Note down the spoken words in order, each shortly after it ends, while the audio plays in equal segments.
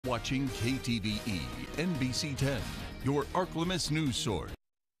watching KTVE NBC 10, your Arklamas news source.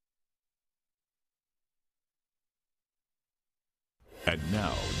 And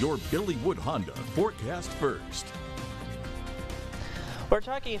now, your Billy Wood Honda forecast first. We're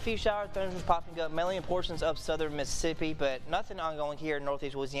tracking a few shower thunderstorms popping up mainly in portions of southern Mississippi, but nothing ongoing here in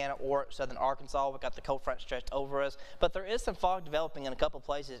northeast Louisiana or southern Arkansas. We've got the cold front stretched over us, but there is some fog developing in a couple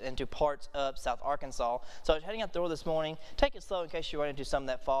places into parts of South Arkansas. So heading out the door this morning, take it slow in case you run into some of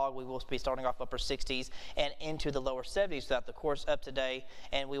that fog. We will be starting off upper 60s and into the lower 70s throughout the course of today,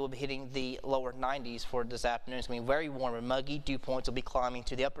 and we will be hitting the lower 90s for this afternoon. It's going to be very warm and muggy. Dew points will be climbing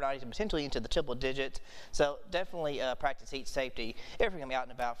to the upper 90s and potentially into the triple digits. So definitely practice heat safety if you're going to be out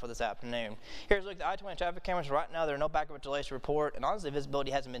and about for this afternoon. Here's a look at the I-20 traffic cameras. Right now, there are no backup delays to report, and honestly, visibility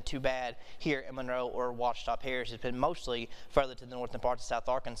hasn't been too bad here in Monroe or Ouachita Parish. It's been mostly further to the north and parts of South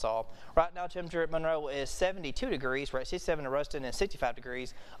Arkansas. Right now, temperature at Monroe is 72 degrees. We're at 67 in Ruston and 65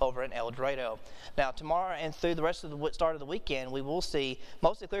 degrees over in El Dorado. Now, tomorrow and through the rest of the start of the weekend, we will see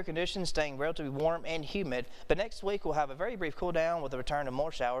mostly clear conditions, staying relatively warm and humid. But next week, we'll have a very brief cool down with a return to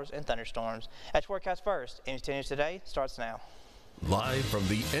more showers and thunderstorms. That's forecast first. NBC News Today starts now. Live from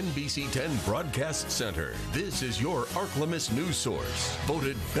the NBC 10 Broadcast Center, this is your Arklamas news source.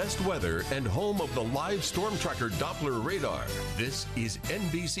 Voted best weather and home of the live storm tracker Doppler radar. This is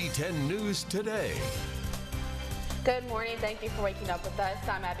NBC 10 News Today. Good morning. Thank you for waking up with us.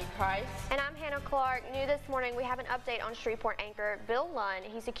 I'm Abby Price. And I'm Hannah Clark. New this morning, we have an update on Shreveport anchor Bill Lunn.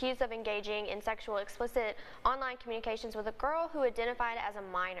 He's accused of engaging in sexual explicit online communications with a girl who identified as a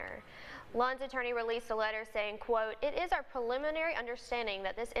minor. Lunn's attorney released a letter saying, quote, "It is our preliminary understanding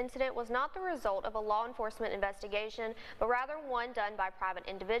that this incident was not the result of a law enforcement investigation, but rather one done by private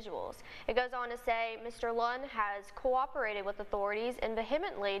individuals." It goes on to say, Mr. Lunn has cooperated with authorities and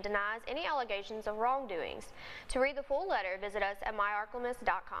vehemently denies any allegations of wrongdoings. To read the full letter, visit us at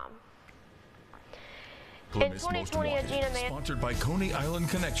myarklamas.com. In 2020, a Gina Man... Sponsored by Coney Island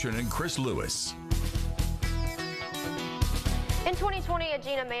Connection and Chris Lewis. In 2020, a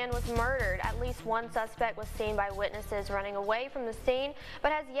Gina man was murdered. At least one suspect was seen by witnesses running away from the scene,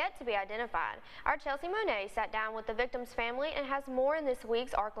 but has yet to be identified. Our Chelsea Monet sat down with the victim's family and has more in this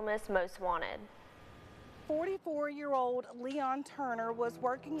week's Arklamas Most Wanted. 44-year-old Leon Turner was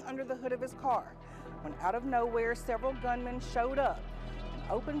working under the hood of his car when out of nowhere several gunmen showed up and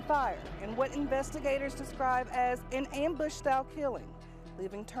opened fire in what investigators describe as an ambush-style killing,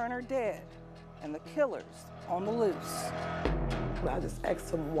 leaving Turner dead and the killers on the loose. I just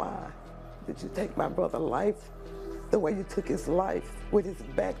asked him, why did you take my brother's life the way you took his life, with his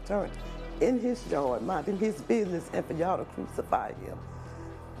back turned in his yard, minding his business, and for y'all to crucify him?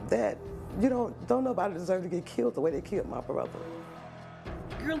 That, you don't nobody deserve to get killed the way they killed my brother.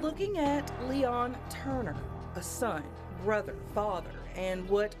 You're looking at Leon Turner, a son, brother, father, and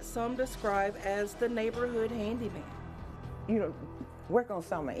what some describe as the neighborhood handyman. You know, work on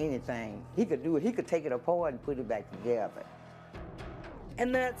something or anything. He could do it. He could take it apart and put it back together.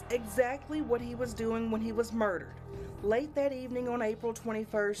 And that's exactly what he was doing when he was murdered. Late that evening on April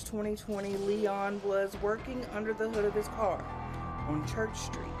 21st, 2020, Leon was working under the hood of his car on Church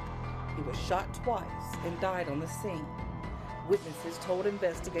Street. He was shot twice and died on the scene. Witnesses told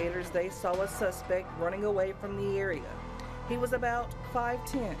investigators they saw a suspect running away from the area. He was about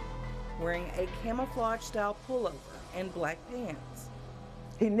 5'10", wearing a camouflage-style pullover and black pants.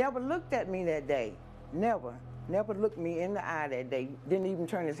 He never looked at me that day. Never looked me in the eye that day. Didn't even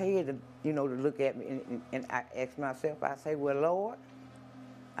turn his head to look at me. And I asked myself, I say, well, Lord,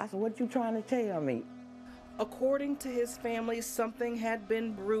 I said, what you trying to tell me? According to his family, something had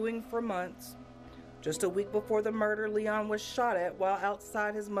been brewing for months. Just a week before the murder, Leon was shot at while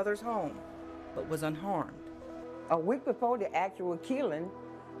outside his mother's home, but was unharmed. A week before the actual killing,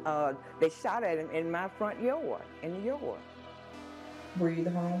 they shot at him in my front yard, in the yard. Were you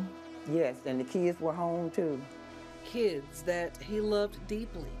home? Yes, and the kids were home too. Kids that he loved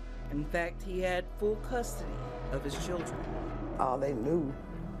deeply. In fact, he had full custody of his children. All they knew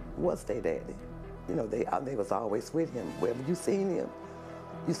was their daddy. You know, they was always with him. Wherever you seen him,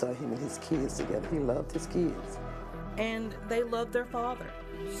 you saw him and his kids together. He loved his kids. And they loved their father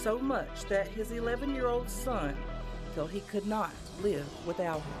so much that his 11-year-old son felt he could not live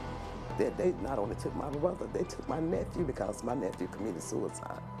without him. They not only took my brother, they took my nephew because my nephew committed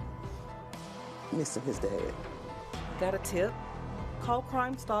suicide, missing his dad. Got a tip? Call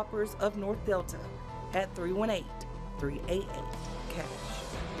Crime Stoppers of North Delta at 318-388-CASH.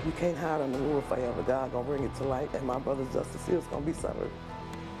 You can't hide on the wood forever. God gonna bring it to light, and my brother's justice is gonna be served.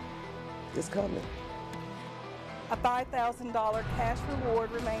 It's coming. A $5,000 cash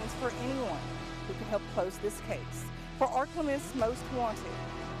reward remains for anyone who can help close this case. For Arklamas Most Wanted,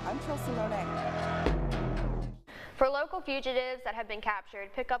 I'm Chelsea Monet. For local fugitives that have been captured,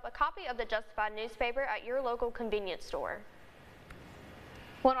 pick up a copy of the Justified newspaper at your local convenience store.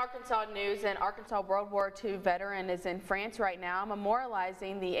 One Arkansas news, an Arkansas World War II veteran is in France right now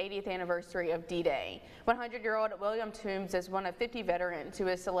memorializing the 80th anniversary of D-Day. 100-year-old William Toombs is one of 50 veterans who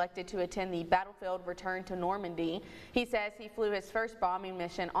is selected to attend the battlefield return to Normandy. He says he flew his first bombing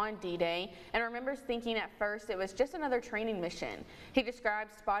mission on D-Day and remembers thinking at first it was just another training mission. He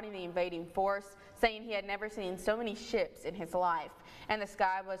describes spotting the invading force, saying he had never seen so many ships in his life, and the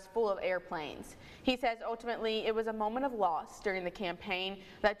sky was full of airplanes. He says ultimately it was a moment of loss during the campaign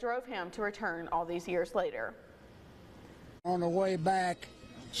that drove him to return all these years later. On the way back,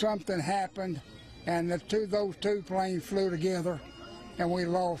 something happened, and those two planes flew together, and we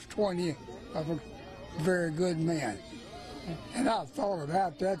lost 20 of them very good men. And I thought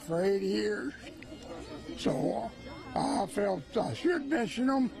about that for 80 years. So I felt I should mention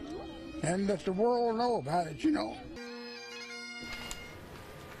them and let the world know about it, you know.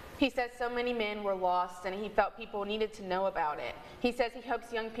 He says so many men were lost and he felt people needed to know about it. He says he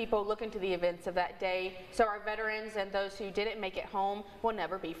hopes young people look into the events of that day so our veterans and those who didn't make it home will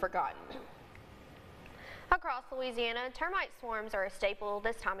never be forgotten. Across Louisiana, termite swarms are a staple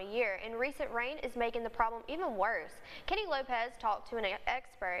this time of year, and recent rain is making the problem even worse. Kenny Lopez talked to an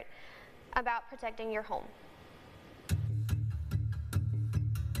expert about protecting your home.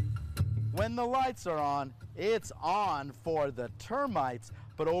 When the lights are on, it's on for the termites.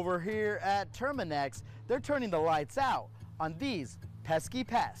 But over here at Terminex, they're turning the lights out on these pesky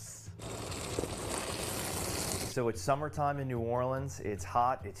pests. So it's summertime in New Orleans. It's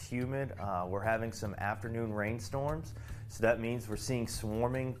hot, it's humid. We're having some afternoon rainstorms. So that means we're seeing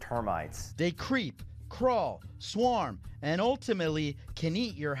swarming termites. They creep, crawl, swarm, and ultimately can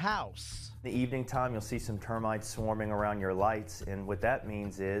eat your house. In the evening time, you'll see some termites swarming around your lights. And what that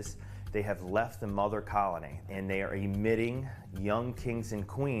means is they have left the mother colony and they are emitting young kings and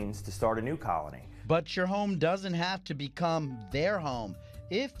queens to start a new colony. But your home doesn't have to become their home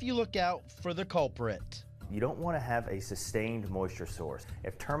if you look out for the culprit. You don't want to have a sustained moisture source.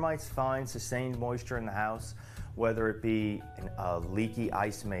 If termites find sustained moisture in the house, whether it be a leaky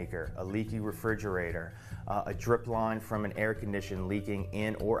ice maker, a leaky refrigerator, a drip line from an air conditioner leaking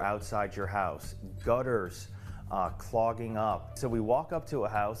in or outside your house, gutters clogging up. So we walk up to a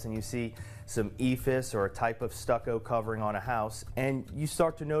house and you see some ephes or a type of stucco covering on a house, and you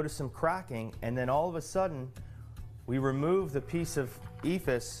start to notice some cracking, and then all of a sudden we remove the piece of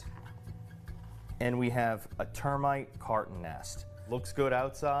ephes and we have a termite carton nest. Looks good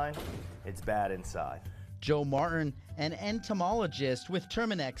outside, it's bad inside. Joe Martin, an entomologist with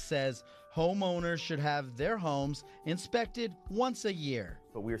Terminex, says homeowners should have their homes inspected once a year.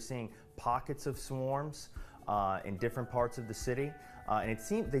 But we're seeing pockets of swarms in different parts of the city, and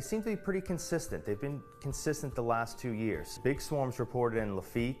they seem to be pretty consistent. They've been consistent the last 2 years. Big swarms reported in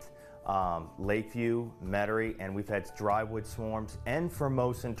Lafitte, Lakeview, Metairie, and we've had drywood swarms and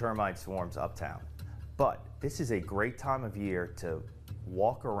Formosan termite swarms uptown. But this is a great time of year to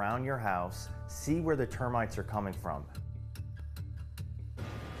walk around your house, see where the termites are coming from.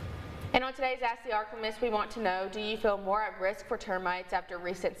 And on today's Ask the Archivist, we want to know, do you feel more at risk for termites after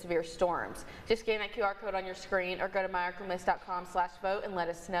recent severe storms? Just scan that QR code on your screen or go to myarchivist.com/vote and let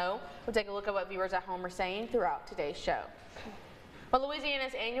us know. We'll take a look at what viewers at home are saying throughout today's show. Well,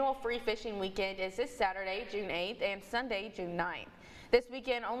 Louisiana's annual free fishing weekend is this Saturday, June 8th and Sunday, June 9th. This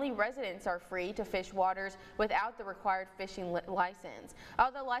weekend, only residents are free to fish waters without the required fishing license.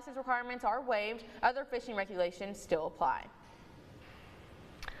 Although license requirements are waived, other fishing regulations still apply.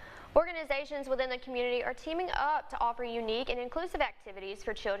 Organizations within the community are teaming up to offer unique and inclusive activities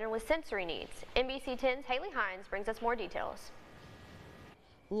for children with sensory needs. NBC 10's Haley Hines brings us more details.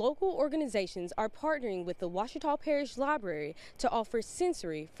 Local organizations are partnering with the Ouachita Parish Library to offer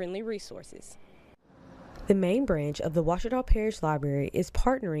sensory-friendly resources. The main branch of the Ouachita Parish Library is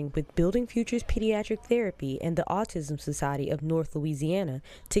partnering with Building Futures Pediatric Therapy and the Autism Society of North Louisiana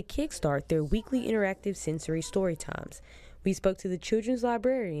to kickstart their weekly interactive sensory story times. We spoke to the children's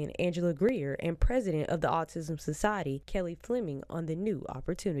librarian, Angela Greer, and president of the Autism Society, Kelly Fleming, on the new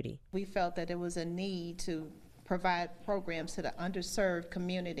opportunity. We felt that there was a need to provide programs to the underserved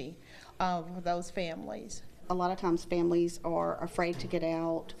community of those families. A lot of times families are afraid to get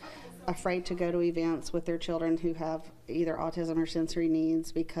out, afraid to go to events with their children who have either autism or sensory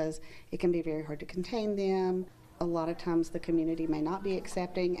needs because it can be very hard to contain them. A lot of times the community may not be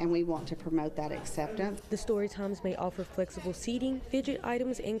accepting, and we want to promote that acceptance. The story times may offer flexible seating, fidget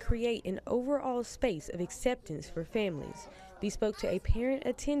items, and create an overall space of acceptance for families. We spoke to a parent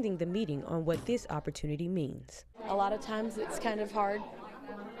attending the meeting on what this opportunity means. A lot of times it's kind of hard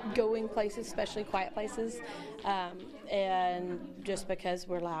going places, especially quiet places, and just because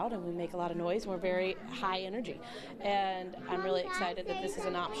we're loud and we make a lot of noise, we're very high energy, and I'm really excited that this is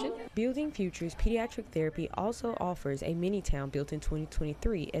an option. Building Futures Pediatric Therapy also offers a mini town built in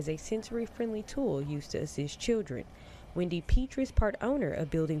 2023 as a sensory-friendly tool used to assist children. Wendy Petrus, part owner of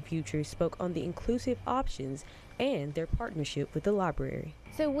Building Futures, spoke on the inclusive options and their partnership with the library.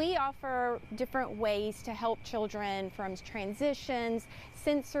 So we offer different ways to help children from transitions,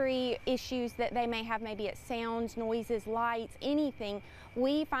 sensory issues that they may have, maybe it's sounds, noises, lights, anything.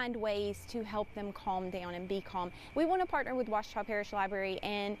 We find ways to help them calm down and be calm. We want to partner with Ouachita Parish Library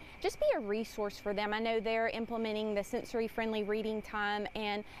and just be a resource for them. I know they're implementing the sensory friendly reading time,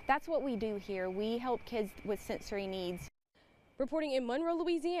 and that's what we do here. We help kids with sensory needs. Reporting in Monroe,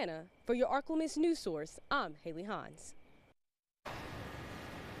 Louisiana, for your Arklamis news source, I'm Haley Hines.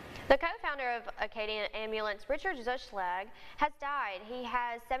 The co-founder of Acadian Ambulance, Richard Zuschlag, has died. He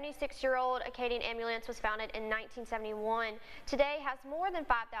has 76-year-old Acadian Ambulance was founded in 1971. Today has more than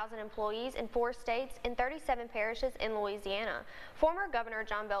 5,000 employees in 4 states and 37 parishes in Louisiana. Former Governor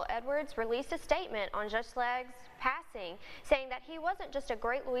John Bel Edwards released a statement on Zuschlag's passing, saying that he wasn't just a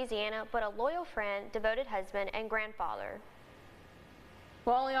great Louisiana, but a loyal friend, devoted husband, and grandfather.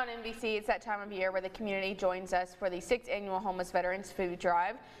 Well, only on NBC, it's that time of year where the community joins us for the 6th annual Homeless Veterans Food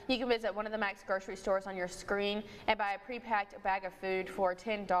Drive. You can visit one of the Max grocery stores on your screen and buy a pre-packed bag of food for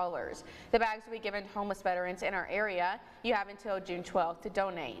 $10. The bags will be given to homeless veterans in our area. You have until June 12th to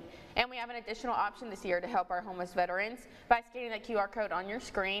donate. And we have an additional option this year to help our homeless veterans. By scanning the QR code on your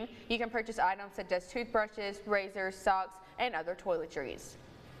screen, you can purchase items such as toothbrushes, razors, socks, and other toiletries.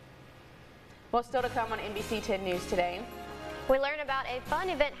 Well, still to come on NBC 10 News today. We learn about a fun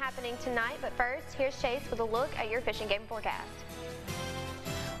event happening tonight, but first, here's Chase with a look at your fishing game forecast.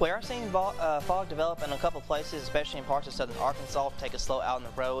 We are seeing fog develop in a couple places, especially in parts of southern Arkansas. Take it slow out on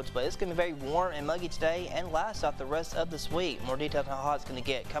the roads, but it's going to be very warm and muggy today and last out the rest of this week. More details on how hot it's going to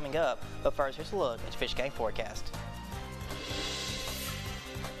get coming up, but first, here's a look at your fishing game forecast.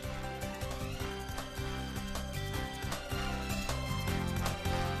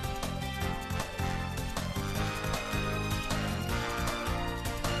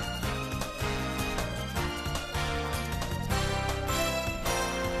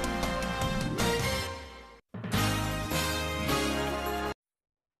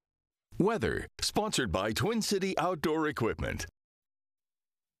 Weather, sponsored by Twin City Outdoor Equipment.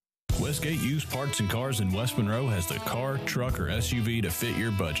 Westgate Used Parts and Cars in West Monroe has the car, truck, or SUV to fit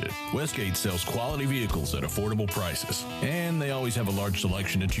your budget. Westgate sells quality vehicles at affordable prices, and they always have a large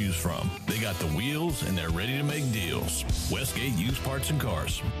selection to choose from. They got the wheels, and they're ready to make deals. Westgate Used Parts and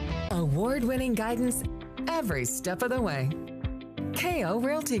Cars. Award-winning guidance every step of the way. KO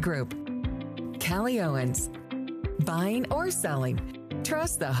Realty Group. Callie Owens. Buying or selling?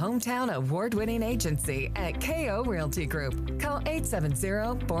 Trust the hometown award-winning agency at KO Realty Group. Call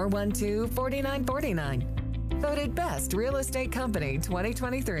 870-412-4949. Voted Best Real Estate Company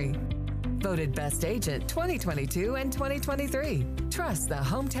 2023. Voted Best Agent 2022 and 2023. Trust the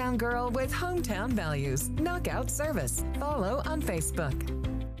hometown girl with hometown values. Knockout service. Follow on Facebook.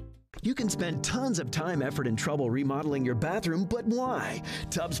 You can spend tons of time, effort, and trouble remodeling your bathroom, but why?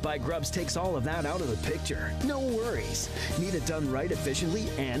 Tubs by Grubs takes all of that out of the picture. No worries. Need it done right, efficiently,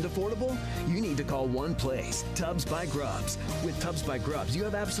 and affordable? You need to call one place, Tubs by Grubs. With Tubs by Grubs, you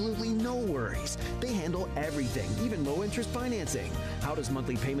have absolutely no worries. They handle everything, even low-interest financing. How does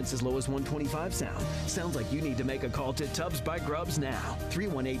monthly payments as low as $125 sound? Sounds like you need to make a call to Tubs by Grubs now.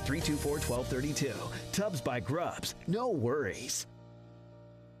 318-324-1232. Tubs by Grubs. No worries.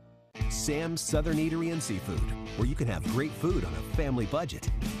 Sam's Southern Eatery and Seafood, where you can have great food on a family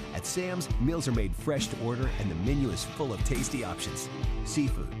budget. At Sam's, meals are made fresh to order and the menu is full of tasty options.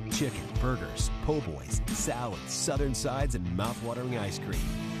 Seafood, chicken, burgers, po' boys, salads, southern sides, and mouth-watering ice cream.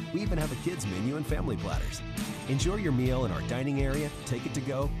 We even have a kids menu and family platters. Enjoy your meal in our dining area, take it to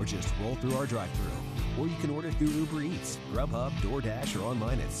go, or just roll through our drive-thru. Or you can order through Uber Eats, Grubhub, DoorDash, or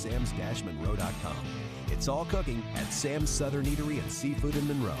online at sams-monroe.com. It's all cooking at Sam's Southern Eatery and Seafood in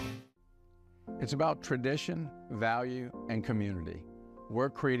Monroe. It's about tradition, value, and community. We're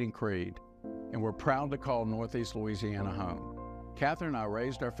Creed and Creed, and we're proud to call Northeast Louisiana home. Catherine and I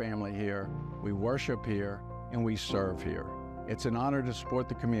raised our family here, we worship here, and we serve here. It's an honor to support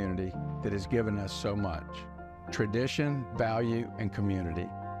the community that has given us so much. Tradition, value, and community.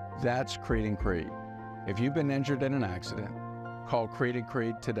 That's Creed and Creed. If you've been injured in an accident, call Creed and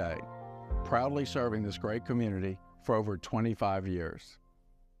Creed today. Proudly serving this great community for over 25 years.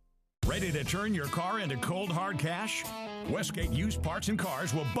 Ready to turn your car into cold hard cash? Westgate Used Parts and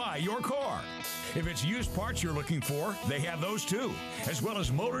Cars will buy your car. If it's used parts you're looking for, they have those too, as well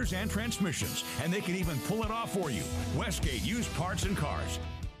as motors and transmissions, and they can even pull it off for you. Westgate Used Parts and Cars.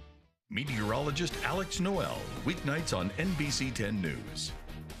 Meteorologist Alex Noel, weeknights on NBC 10 News.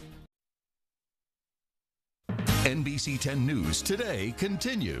 NBC 10 News Today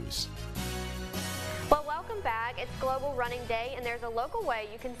continues. Well, welcome back. It's Global Running Day, and there's a local way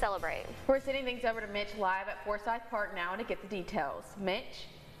you can celebrate. We're sending things over to Mitch live at Forsyth Park now to get the details. Mitch?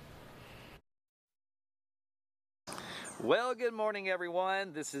 Well, good morning,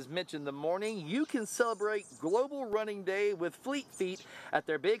 everyone. This is Mitch in the morning. You can celebrate Global Running Day with Fleet Feet at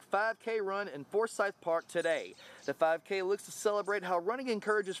their big 5K run in Forsyth Park today. The 5K looks to celebrate how running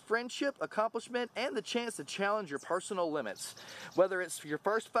encourages friendship, accomplishment, and the chance to challenge your personal limits. Whether it's your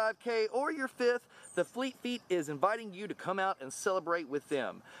first 5K or your fifth, the Fleet Feet is inviting you to come out and celebrate with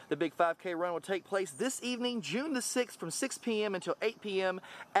them. The big 5K run will take place this evening, June the 6th, from 6 p.m. until 8 p.m.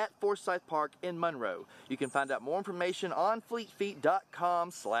 at Forsyth Park in Monroe. You can find out more information on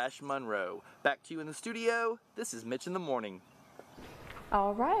fleetfeet.com/Monroe. Back to you in the studio. This is Mitch in the morning.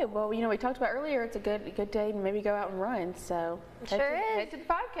 All right. Well, we talked about earlier, it's a good day to maybe go out and run. So head to the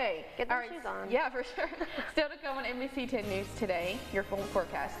 5K. Get those shoes on. Yeah, for sure. Still to come on NBC 10 News today. Your full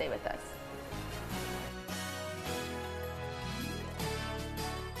forecast. Stay with us.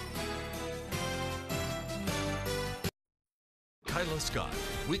 Kyla Scott,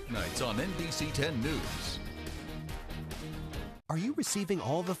 weeknights on NBC 10 News. Are you receiving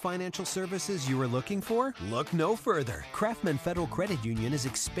all the financial services you were looking for? Look no further. Craftman Federal Credit Union is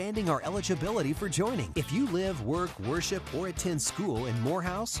expanding our eligibility for joining. If you live, work, worship, or attend school in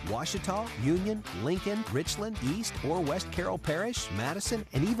Morehouse, Ouachita, Union, Lincoln, Richland, East, or West Carroll Parish, Madison,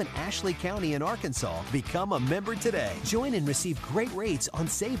 and even Ashley County in Arkansas, become a member today. Join and receive great rates on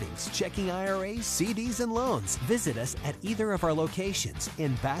savings, checking IRAs, CDs, and loans. Visit us at either of our locations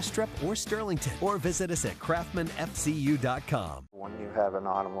in Bastrop or Sterlington, or visit us at craftmanfcu.com. When you have an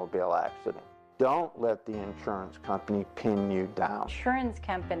automobile accident, don't let the insurance company pin you down. Insurance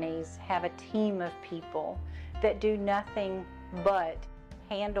companies have a team of people that do nothing but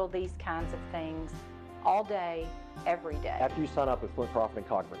handle these kinds of things all day, every day. After you sign up with Flint, Crawford &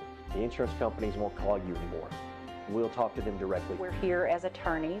 Cochran, the insurance companies won't call you anymore. We'll talk to them directly. We're here as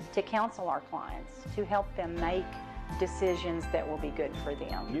attorneys to counsel our clients, to help them make decisions that will be good for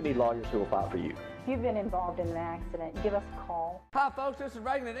them. You need lawyers who will fight for you. If you've been involved in an accident, give us a call. Hi folks, this is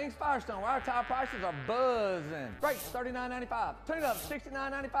Reagan at Inks Firestone, where our tire prices are buzzing. Brakes $39.95, tune-up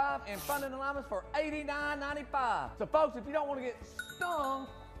 $69.95, and funding alignments for $89.95. So folks, if you don't want to get stung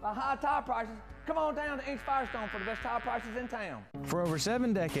by high tire prices, come on down to Inks Firestone for the best tire prices in town. For over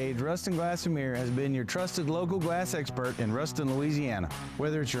 7 decades, Rustin Glass & Mirror has been your trusted local glass expert in Rustin, Louisiana.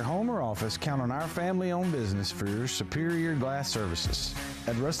 Whether it's your home or office, count on our family-owned business for your superior glass services.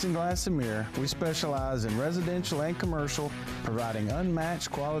 At Rustin Glass & Mirror, we specialize in residential and commercial, providing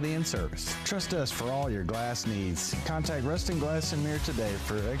unmatched quality and service. Trust us for all your glass needs. Contact Rustin Glass & Mirror today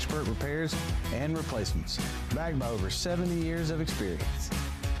for expert repairs and replacements. Backed by over 70 years of experience.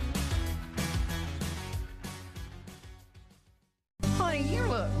 Honey, you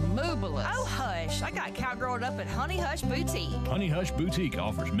look moobulous. Oh, hush. I got cowgirled up at Honey Hush Boutique. Honey Hush Boutique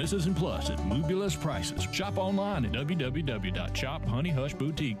offers Mrs. and Plus at moobulous prices. Shop online at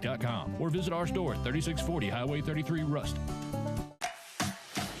www.shophoneyhushboutique.com or visit our store at 3640 Highway 33 Ruston.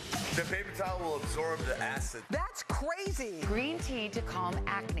 The paper towel will absorb the acid. That's crazy. Green tea to calm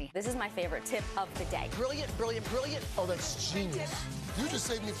acne. This is my favorite tip of the day. Brilliant, brilliant, brilliant. Oh, that's genius. You just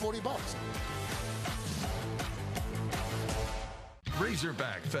saved me $40.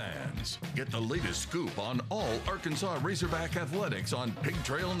 Razorback fans, get the latest scoop on all Arkansas Razorback athletics on Pig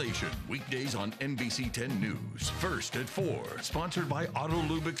Trail Nation. Weekdays on NBC 10 News. First at 4. Sponsored by Auto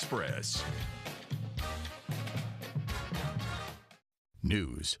Lube Express.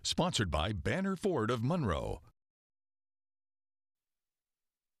 News sponsored by Banner Ford of Monroe.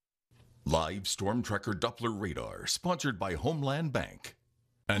 Live Storm Tracker Doppler radar sponsored by Homeland Bank.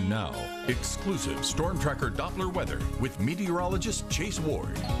 And now, exclusive Storm Tracker Doppler weather with meteorologist Chase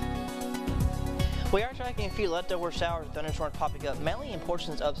Ward. We are tracking a few leftover showers and thunderstorms popping up, mainly in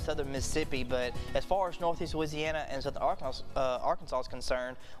portions of southern Mississippi, but as far as northeast Louisiana and southern Arkansas is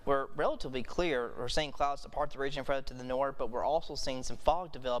concerned, we're relatively clear. We're seeing clouds depart the region further to the north, but we're also seeing some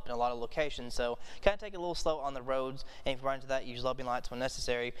fog develop in a lot of locations, so kind of take it a little slow on the roads, and if you run into that, use lobby lights when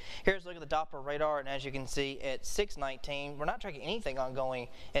necessary. Here's a look at the Doppler radar, and as you can see at 6:19, we're not tracking anything ongoing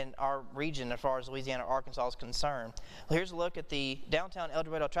in our region as far as Louisiana or Arkansas is concerned. Well, here's a look at the downtown El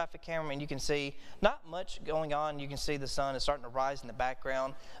Dorado traffic camera, and you can see Not much going on. You can see the sun is starting to rise in the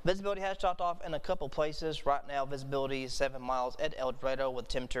background. Visibility has dropped off in a couple places. Right now, visibility is 7 miles at El Dorado with a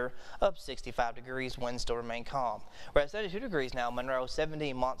temperature of 65 degrees. Winds still remain calm. We're at 72 degrees now, Monroe, 70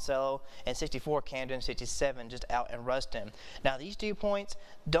 in Monticello, and 64 Camden, 67 just out in Ruston. Now, these dew points,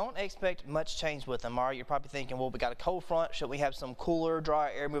 don't expect much change with them. All right, you're probably thinking, well, we got a cold front. Should we have some cooler,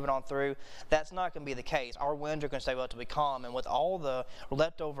 dry air moving on through? That's not going to be the case. Our winds are going to stay relatively calm, and with all the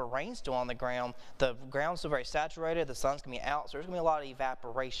leftover rain still on the ground's still very saturated. The sun's going to be out, so there's going to be a lot of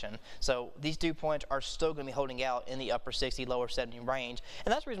evaporation. So these dew points are still going to be holding out in the upper 60, lower 70 range,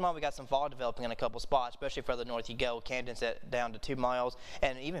 and that's the reason why we got some fog developing in a couple spots, especially further north you go. Camden's down to 2 miles,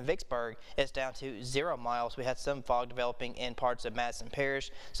 and even Vicksburg is down to 0 miles. We had some fog developing in parts of Madison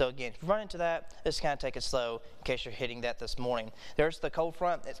Parish. So again, if you run into that, just kind of take it slow in case you're hitting that this morning. There's the cold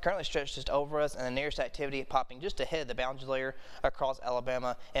front. It's currently stretched just over us, and the nearest activity popping just ahead of the boundary layer across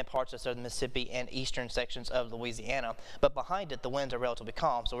Alabama and parts of southern Mississippi and eastern sections of Louisiana. But behind it, the winds are relatively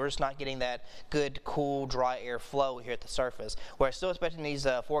calm, so we're just not getting that good, cool, dry air flow here at the surface. We're still expecting these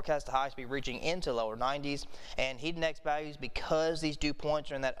forecast highs to be reaching into lower 90s, and heat index values, because these dew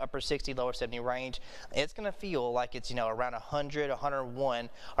points are in that upper 60, lower 70 range, it's going to feel like it's, around 100, 101,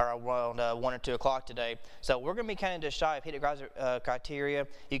 or around 1 or 2 o'clock today. So we're going to be kind of just shy of heat advisory criteria.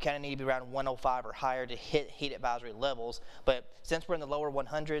 You kind of need to be around 105 or higher to hit heat advisory levels. But since we're in the lower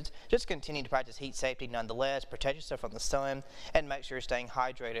 100s, just continue to practice heat safety nonetheless. Protect yourself from the sun and make sure you're staying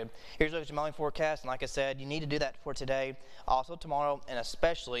hydrated. Here's a look at your morning forecast, and like I said, you need to do that for today, also tomorrow, and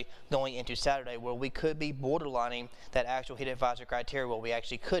especially going into Saturday, where we could be borderlining that actual heat advisory criteria, where we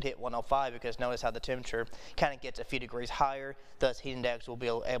actually could hit 105, because notice how the temperature kind of gets a few degrees higher. Thus, heat index will be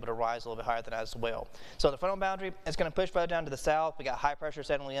able to rise a little bit higher than that as well. So the frontal boundary is going to push further down to the south. We got high pressure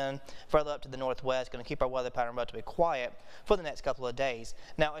settling in further up to the northwest, going to keep our weather pattern relatively quiet for the next couple of days.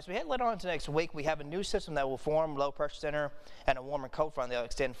 Now, as we head later on into next week, we have a new system that will form, low pressure center, and a warmer cold front that will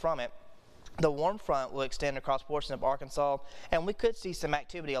extend from it. The warm front will extend across portions of Arkansas, and we could see some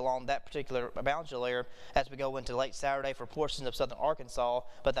activity along that particular boundary layer as we go into late Saturday for portions of southern Arkansas,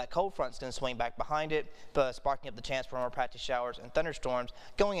 but that cold front's going to swing back behind it, sparking up the chance for more practice showers and thunderstorms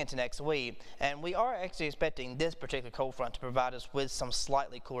going into next week. And we are actually expecting this particular cold front to provide us with some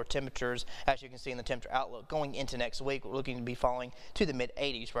slightly cooler temperatures, as you can see in the temperature outlook. Going into next week, we're looking to be falling to the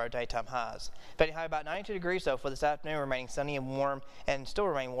mid-80s for our daytime highs. Expecting high about 92 degrees, so for this afternoon, remaining sunny and warm, and still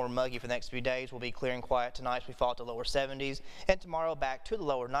remain warm and muggy for the next few days. Will be clear and quiet tonight as we fall to lower 70s, and tomorrow back to the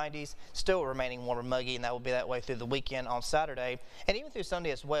lower 90s, still remaining warm and muggy, and that will be that way through the weekend on Saturday, and even through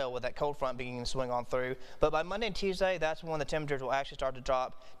Sunday as well, with that cold front beginning to swing on through. But by Monday and Tuesday, that's when the temperatures will actually start to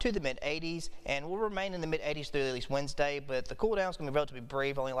drop to the mid-80s, and will remain in the mid-80s through at least Wednesday, but the cool down is going to be relatively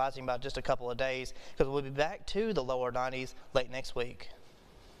brief, only lasting about just a couple of days, because we'll be back to the lower 90s late next week.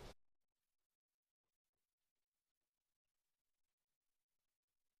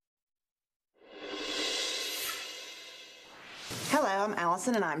 Hello, I'm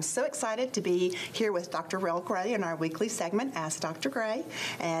Allison, and I'm so excited to be here with Dr. Rel Gray in our weekly segment, Ask Dr. Gray.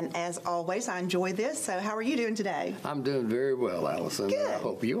 And as always, I enjoy this. So how are you doing today? I'm doing very well, Allison. Good. I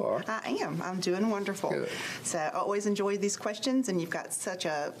hope you are. I am. I'm doing wonderful. Good. So I always enjoy these questions, and you've got such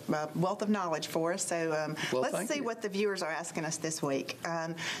a wealth of knowledge for us. So let's see what the viewers are asking us this week.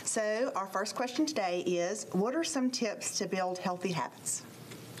 So our first question today is, what are some tips to build healthy habits?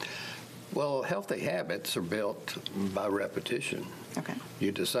 Well, healthy habits are built by repetition. Okay.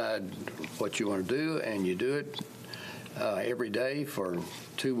 You decide what you want to do, and you do it every day for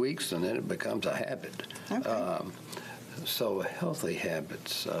 2 weeks, and then it becomes a habit. Okay. So healthy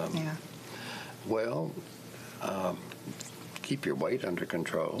habits. Yeah. Well, keep your weight under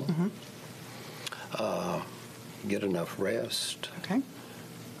control. Mm-hmm. Get enough rest. Okay.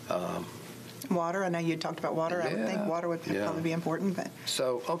 Water. I know you talked about water. Yeah, I would think water would probably be important, but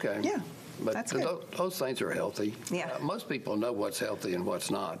so okay. Yeah. But that's good. Those things are healthy. Yeah. Most people know what's healthy and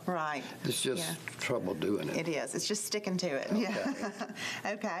what's not. Right. It's just trouble doing it. It is. It's just sticking to it. Okay.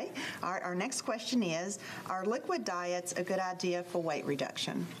 Yeah. Okay. Our next question is, are liquid diets a good idea for weight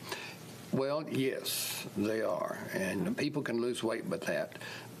reduction? Well, yes, they are. And people can lose weight with that.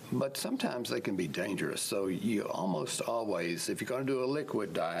 But sometimes they can be dangerous. So you almost always, if you're going to do a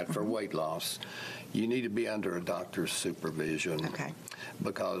liquid diet for weight loss, you need to be under a doctor's supervision. Okay.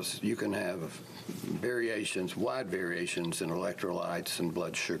 Because you can have variations, wide variations in electrolytes and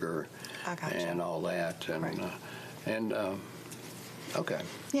blood sugar and all that. And Okay.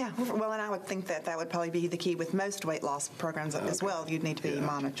 Yeah, well, and I would think that would probably be the key with most weight loss programs as well. You'd need to be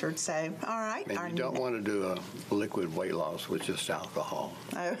monitored. So, all right. And you don't want to do a liquid weight loss with just alcohol.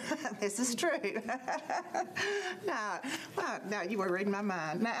 Oh, this is true. No, you were reading my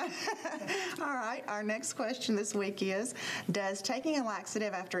mind. No. All right, our next question this week is, does taking a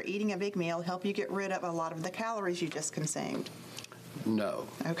laxative after eating a big meal help you get rid of a lot of the calories you just consumed? No.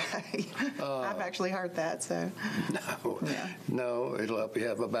 Okay. I've actually heard that, so. No. Yeah. No, it'll help you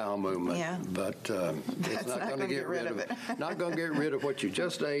have a bowel movement. Yeah. But it's not going to get rid of it. Not going to get rid of what you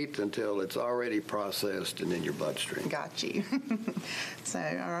just ate until it's already processed and in your bloodstream. Got you. So,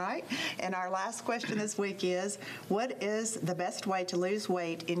 all right. And our last question this week is, what is the best way to lose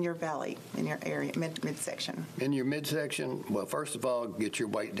weight in your belly, in your area, midsection? In your midsection, well, first of all, get your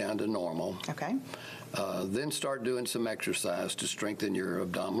weight down to normal. Okay. Then start doing some exercise to strengthen your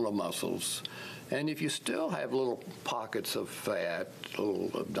abdominal muscles. And if you still have little pockets of fat,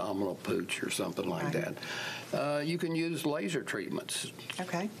 little abdominal pooch or something like that, you can use laser treatments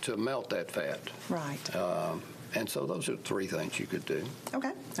to melt that fat. Right. And so those are 3 things you could do.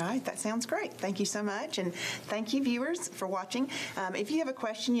 Okay. All right. That sounds great. Thank you so much. And thank you, viewers, for watching. If you have a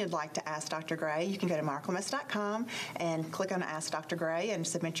question you'd like to ask Dr. Gray, you can go to marklemus.com and click on Ask Dr. Gray and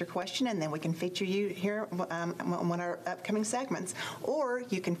submit your question, and then we can feature you here on one of our upcoming segments. Or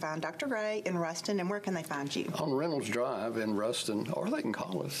you can find Dr. Gray in Ruston, and where can they find you? On Reynolds Drive in Ruston, or they can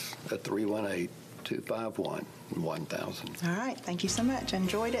call us at 318-251-1000. All right. Thank you so much. I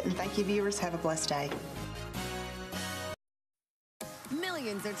enjoyed it, and thank you, viewers. Have a blessed day.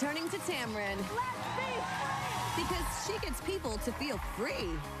 Millions are turning to Tamron. Because she gets people to feel free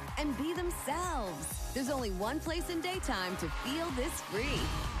and be themselves. There's only one place in daytime to feel this free.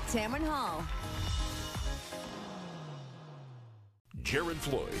 Tamron Hall. Jared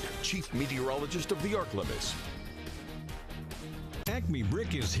Floyd, Chief Meteorologist of the Arclimus. Acme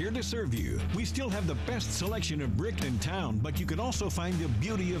Brick is here to serve you. We still have the best selection of brick in town, but you can also find the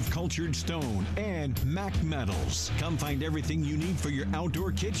beauty of cultured stone and Mac metals. Come find everything you need for your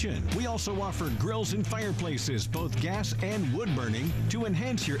outdoor kitchen. We also offer grills and fireplaces, both gas and wood burning, to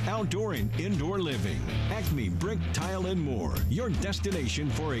enhance your outdoor and indoor living. Acme Brick, Tile, and more. Your destination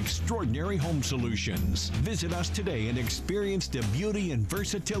for extraordinary home solutions. Visit us today and experience the beauty and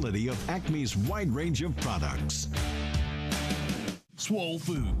versatility of Acme's wide range of products. Swole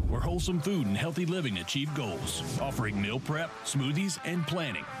Food, where wholesome food and healthy living achieve goals. Offering meal prep, smoothies, and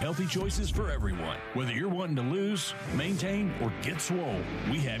planning. Healthy choices for everyone. Whether you're wanting to lose, maintain, or get swole,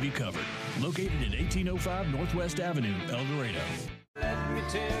 we have you covered. Located at 1805 Northwest Avenue, El Dorado. Let me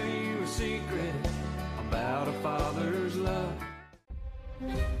tell you a secret about a father's love.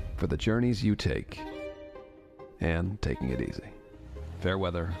 For the journeys you take, and taking it easy. Fair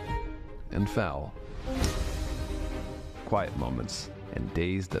weather and foul. Quiet moments and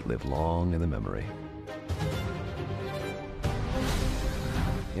days that live long in the memory.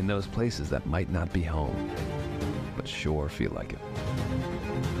 In those places that might not be home, but sure feel like it.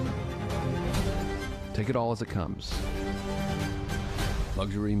 Take it all as it comes.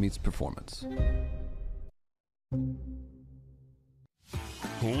 Luxury meets performance.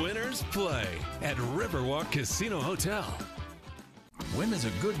 Winners play at Riverwalk Casino Hotel. When is a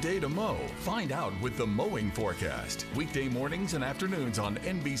good day to mow? Find out with the mowing forecast. Weekday mornings and afternoons on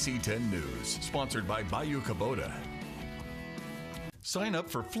NBC 10 News. Sponsored by Bayou Kubota. Sign up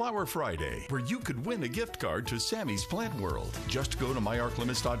for Flower Friday, where you could win a gift card to Sammy's Plant World. Just go to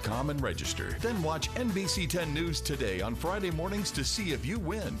myarclimus.com and register. Then watch NBC 10 News today on Friday mornings to see if you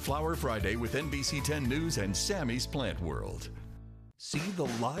win Flower Friday with NBC 10 News and Sammy's Plant World. See the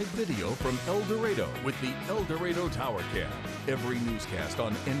live video from El Dorado with the El Dorado Tower Cam. Every newscast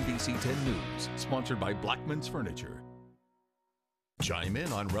on NBC 10 News, sponsored by Blackman's Furniture. Chime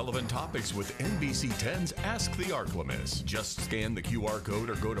in on relevant topics with NBC 10's Ask the Arclimus. Just scan the QR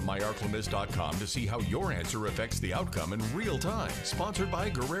code or go to myarclimus.com to see how your answer affects the outcome in real time. Sponsored by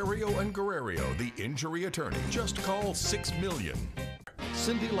Guerrero and Guerrero, the injury attorney. Just call 6 million.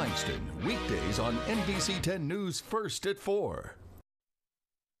 Cindy Langston, weekdays on NBC 10 News, first at 4.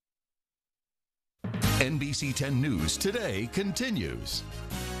 NBC 10 News Today continues.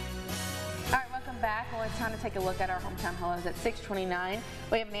 All right, welcome back. Well, it's time to take a look at our hometown hellos at 6:29.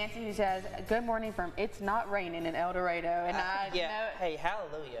 We have Nancy who says, good morning from It's Not Raining in El Dorado. And hey,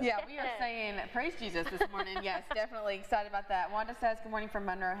 hallelujah. Yeah, we are saying praise Jesus this morning. Yes, definitely excited about that. Wanda says, good morning from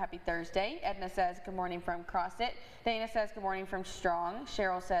Monroe. Happy Thursday. Edna says, good morning from Crossit. Dana says, good morning from Strong.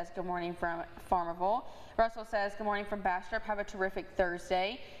 Cheryl says, good morning from Farmerville. Russell says, good morning from Bastrop. Have a terrific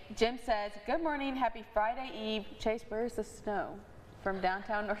Thursday. Jim says, good morning. Happy Friday Eve. Chase, where's the snow? from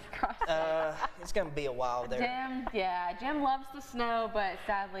downtown North Cross? It's going to be a while there. Jim loves the snow, but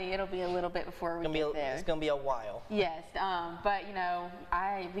sadly it'll be a little bit before we get there. It's going to be a while. Yes, but you know,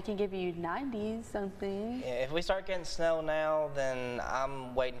 we can give you 90s something. Yeah, if we start getting snow now, then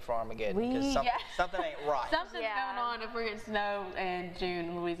I'm waiting for Armageddon because something ain't right. Something's going on if we're getting snow in June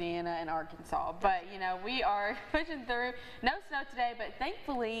in Louisiana and Arkansas. But you know, we are pushing through. No snow today, but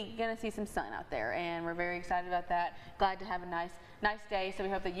thankfully gonna see some sun out there, and we're very excited about that. Glad to have a nice day. So we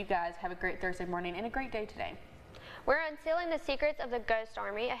hope that you guys have a great Thursday morning and a great day today. We're unsealing the secrets of the Ghost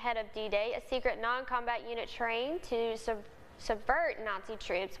Army ahead of D-Day, a secret non-combat unit trained to subvert Nazi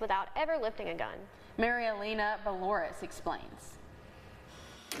troops without ever lifting a gun. Marielena Valores explains.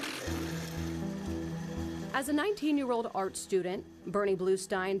 As a 19-year-old art student, Bernie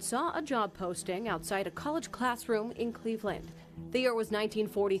Bluestein saw a job posting outside a college classroom in Cleveland. The year was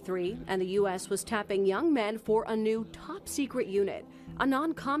 1943, and the U.S. was tapping young men for a new top-secret unit, a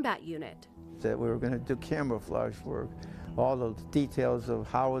non-combat unit. That we were going to do camouflage work. All the details of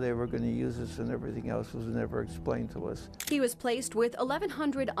how they were going to use us and everything else was never explained to us. He was placed with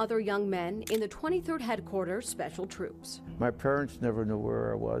 1,100 other young men in the 23rd Headquarters Special Troops. My parents never knew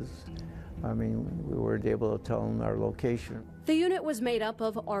where I was. I mean, we weren't able to tell them our location. The unit was made up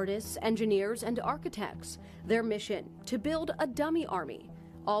of artists, engineers, and architects. Their mission, to build a dummy army,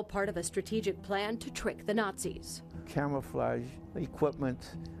 all part of a strategic plan to trick the Nazis. Camouflage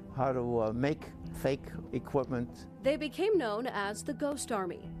equipment, how to make fake equipment. They became known as the Ghost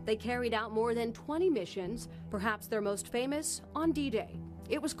Army. They carried out more than 20 missions, perhaps their most famous on D-Day.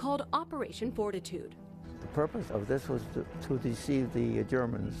 It was called Operation Fortitude. The purpose of this was to deceive the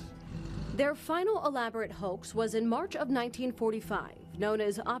Germans. Their final elaborate hoax was in March of 1945, known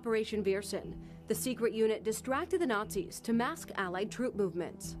as Operation Viersen. The secret unit distracted the Nazis to mask Allied troop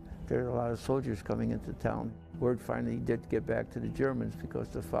movements. There were a lot of soldiers coming into town. Word finally did get back to the Germans because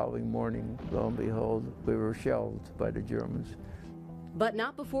the following morning, lo and behold, we were shelled by the Germans. But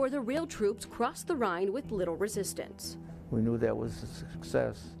not before the real troops crossed the Rhine with little resistance. We knew that was a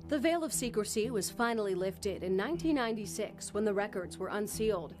success. The veil of secrecy was finally lifted in 1996 when the records were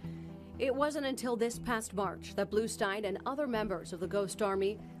unsealed. It wasn't until this past March that Bluestein and other members of the Ghost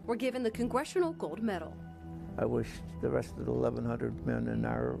Army were given the Congressional Gold Medal. I wish the rest of the 1,100 men in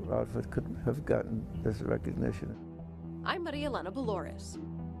our outfit could have gotten this recognition. I'm Marielena Valores.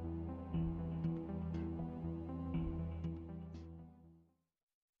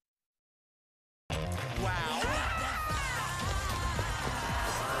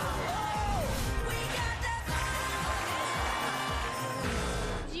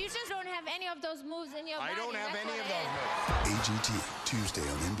 Those moves in your body. I don't have any of those moves. AGT, Tuesday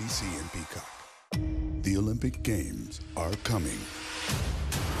on NBC and Peacock. The Olympic Games are coming.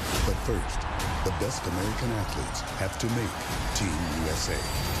 But first, the best American athletes have to make Team USA.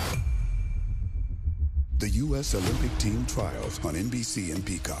 The U.S. Olympic Team Trials on NBC and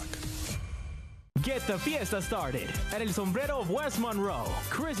Peacock. Get the fiesta started at El Sombrero of West Monroe.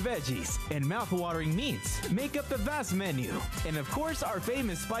 Crisp veggies and mouth-watering meats make up the vast menu. And of course, our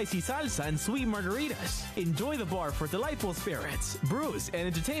famous spicy salsa and sweet margaritas. Enjoy the bar for delightful spirits, brews, and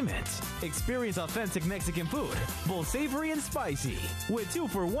entertainment. Experience authentic Mexican food, both savory and spicy, with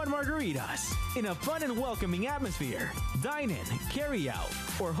 2-for-1 margaritas in a fun and welcoming atmosphere. Dine in, carry out,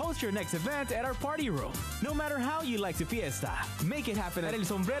 or host your next event at our party room. No matter how you like to fiesta, make it happen at El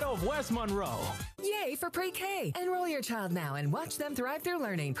Sombrero of West Monroe. Yay for pre-K! Enroll your child now and watch them thrive through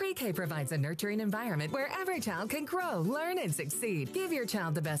learning. Pre-K provides a nurturing environment where every child can grow, learn, and succeed. Give your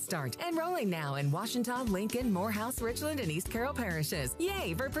child the best start. Enrolling now in Washington, Lincoln, Morehouse, Richland, and East Carroll parishes.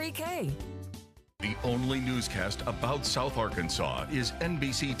 Yay for pre-K! The only newscast about South Arkansas is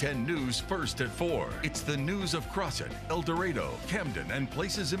NBC 10 News First at 4. It's the news of Crossett, El Dorado, Camden, and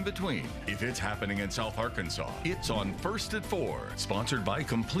places in between. If it's happening in South Arkansas, it's on First at 4. Sponsored by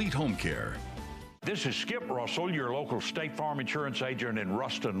Complete Home Care. This is Skip Russell, your local State Farm insurance agent in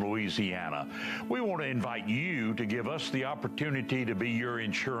Ruston, Louisiana. We want to invite you to give us the opportunity to be your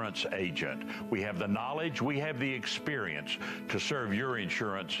insurance agent. We have the knowledge, we have the experience to serve your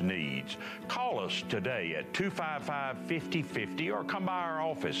insurance needs. Call us today at 255-5050 or come by our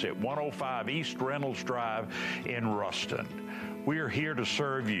office at 105 East Reynolds Drive in Ruston. We are here to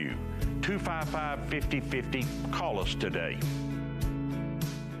serve you. 255-5050. Call us today.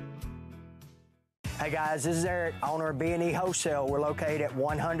 Hey guys, this is Eric, owner of B&E Wholesale. We're located at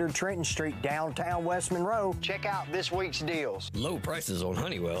 100 Trenton Street, downtown West Monroe. Check out this week's deals. Low prices on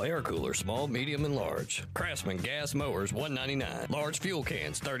Honeywell air coolers, small, medium, and large. Craftsman gas mowers, $199. Large fuel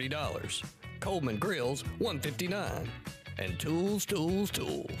cans, $30. Coleman grills, $159. And tools.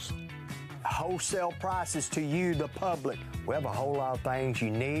 wholesale prices to you, the public. We have a whole lot of things you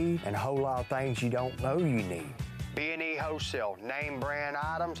need and a whole lot of things you don't know you need. B&E Wholesale, name brand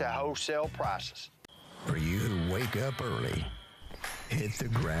items at wholesale prices. For you who wake up early, hit the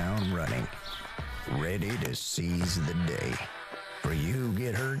ground running, ready to seize the day. For you who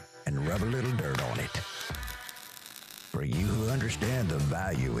get hurt and rub a little dirt on it. For you who understand the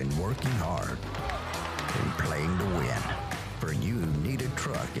value in working hard and playing to win. For you who need a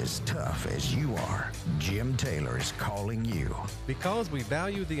truck as tough as you are, Jim Taylor is calling you. Because we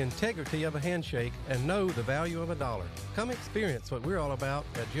value the integrity of a handshake and know the value of a dollar. Come experience what we're all about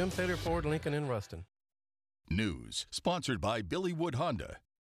at Jim Taylor Ford Lincoln in Ruston. News sponsored by Billy Wood Honda.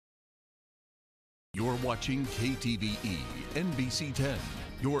 You're watching KTVE NBC 10,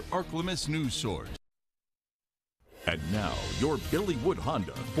 your ArkLaMiss news source. And now, your Billy Wood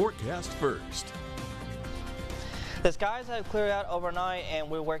Honda forecast first. The skies have cleared out overnight and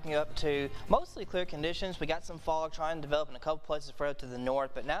we're waking up to mostly clear conditions. We got some fog trying to develop in a couple places further to the north,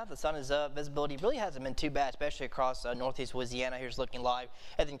 but now that the sun is up, visibility really hasn't been too bad, especially across northeast Louisiana. Here's looking live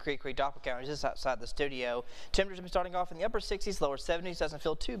at the Creek Doppler counters just outside the studio. Temperatures have been starting off in the upper 60s, lower 70s. Doesn't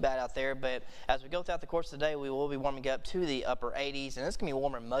feel too bad out there, but as we go throughout the course of the day, we will be warming up to the upper 80s, and it's going to be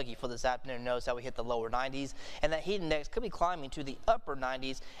warmer and muggy for this afternoon. Notice how we hit the lower 90s, and that heat index could be climbing to the upper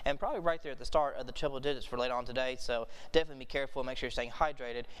 90s and probably right there at the start of the triple digits for later on today. So definitely be careful. Make sure you're staying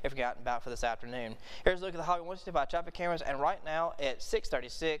hydrated if you're out and about for this afternoon. Here's a look at the Highway 165 traffic cameras, and right now at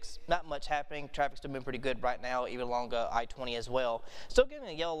 6:36, not much happening. Traffic's still been pretty good right now, even along I-20 as well. Still giving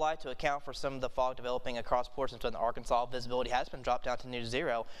a yellow light to account for some of the fog developing across portions of southern Arkansas. Visibility has been dropped down to near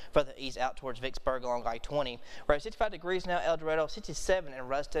zero further east out towards Vicksburg along I-20. We're at 65 degrees now, El Dorado, 67 in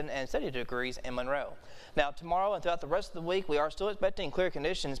Ruston, and 70 degrees in Monroe. Now tomorrow and throughout the rest of the week, we are still expecting clear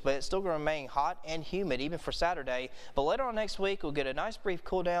conditions, but it's still going to remain hot and humid even for Saturday. But later on next week, we'll get a nice brief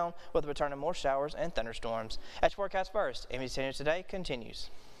cool down with the return of more showers and thunderstorms. As forecast first, NBC 10 News Today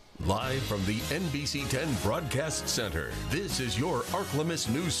continues. Live from the NBC 10 Broadcast Center, this is your ArkLaMiss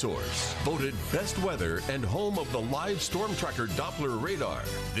news source. Voted best weather and home of the live storm tracker Doppler radar.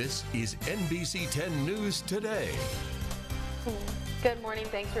 This is NBC 10 News Today. Good morning.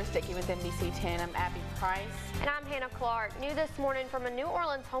 Thanks for sticking with NBC 10. I'm Abby Price. And I'm Hannah Clark. New this morning from a New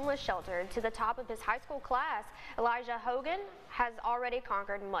Orleans homeless shelter to the top of his high school class, Elijah Hogan has already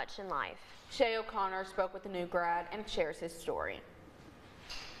conquered much in life. Shay O'Connor spoke with the new grad and shares his story.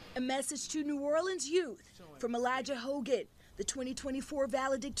 A message to New Orleans youth from Elijah Hogan, the 2024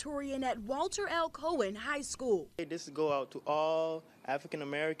 valedictorian at Walter L. Cohen High School. This go out to all African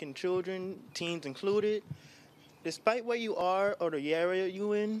American children, teens included. Despite where you are or the area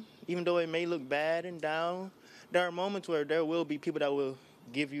you in, even though it may look bad and down, there are moments where there will be people that will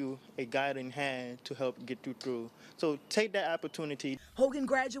give you a guiding hand to help get you through. So take that opportunity. Hogan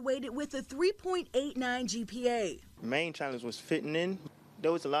graduated with a 3.89 GPA. The main challenge was fitting in.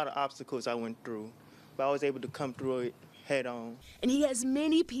 There was a lot of obstacles I went through, but I was able to come through it head on. And he has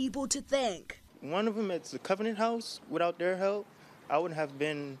many people to thank. One of them is the Covenant House. Without their help, I wouldn't have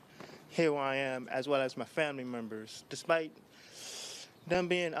been here where I am, as well as my family members. Despite them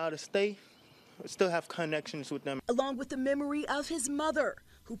being out of state, I still have connections with them. Along with the memory of his mother,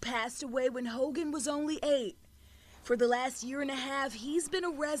 who passed away when Hogan was only 8. For the last year and a half, he's been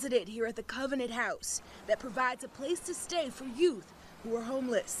a resident here at the Covenant House that provides a place to stay for youth who are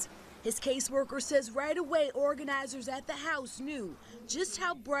homeless. His caseworker says right away organizers at the house knew just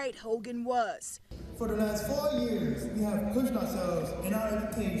how bright Hogan was. For the last 4 years, we have pushed ourselves in our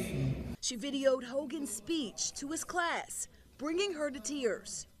education. She videoed Hogan's speech to his class, bringing her to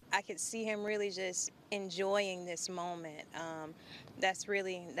tears. I could see him really just enjoying this moment.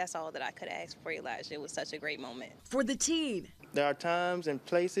 That's all that I could ask for Elijah. It was such a great moment. For the teen, there are times and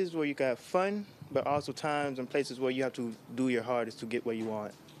places where you can have fun, but also times and places where you have to do your hardest to get where you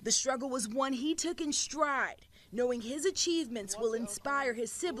want. The struggle was one he took in stride, knowing his achievements will inspire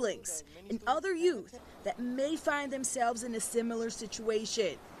his siblings and other youth that may find themselves in a similar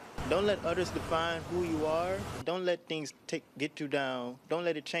situation. Don't let others define who you are. Don't let things get you down. Don't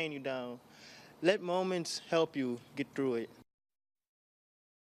let it chain you down. Let moments help you get through it.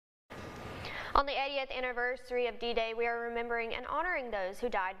 On the 80th anniversary of D-Day, we are remembering and honoring those who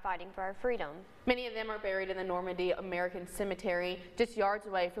died fighting for our freedom. Many of them are buried in the Normandy American Cemetery, just yards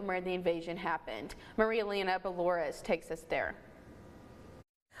away from where the invasion happened. Maria Lena Belores takes us there.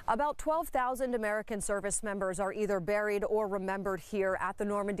 About 12,000 American service members are either buried or remembered here at the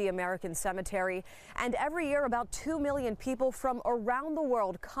Normandy American Cemetery. And every year, about 2 million people from around the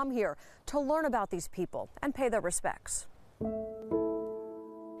world come here to learn about these people and pay their respects.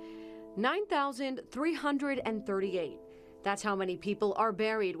 9,338. That's how many people are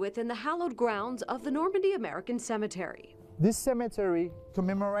buried within the hallowed grounds of the Normandy American Cemetery. This cemetery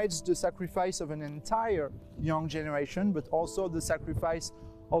commemorates the sacrifice of an entire young generation, but also the sacrifice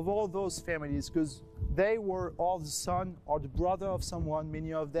of all those families, because they were all the son or the brother of someone.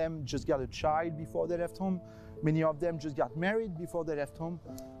 Many of them just got a child before they left home. Many of them just got married before they left home.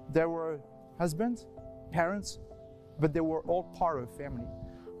 They were husbands, parents, but they were all part of family.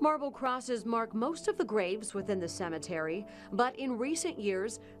 Marble crosses mark most of the graves within the cemetery, but in recent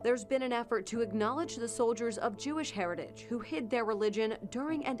years, there's been an effort to acknowledge the soldiers of Jewish heritage who hid their religion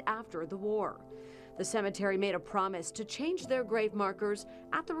during and after the war. The cemetery made a promise to change their grave markers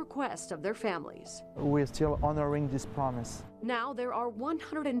at the request of their families. We're still honoring this promise. Now there are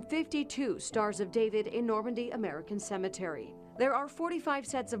 152 Stars of David in Normandy American Cemetery. There are 45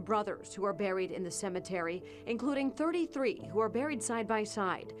 sets of brothers who are buried in the cemetery, including 33 who are buried side by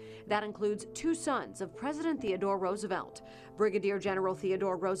side. That includes 2 sons of President Theodore Roosevelt, Brigadier General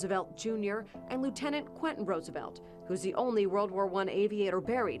Theodore Roosevelt Jr. and Lieutenant Quentin Roosevelt, who's the only World War I aviator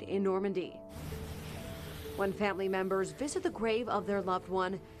buried in Normandy. When family members visit the grave of their loved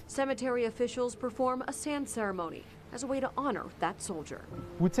one, cemetery officials perform a sand ceremony as a way to honor that soldier.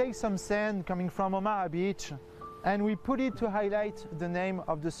 We take some sand coming from Omaha Beach and we put it to highlight the name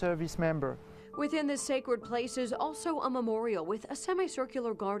of the service member. Within this sacred place is also a memorial with a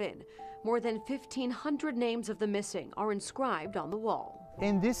semicircular garden. More than 1,500 names of the missing are inscribed on the wall.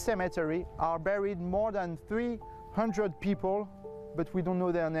 In this cemetery are buried more than 300 people, but we don't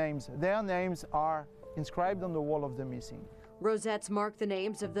know their names. Their names are inscribed on the wall of the missing. Rosettes mark the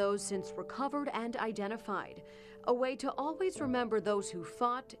names of those since recovered and identified, a way to always remember those who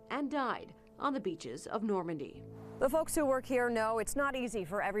fought and died on the beaches of Normandy. The folks who work here know it's not easy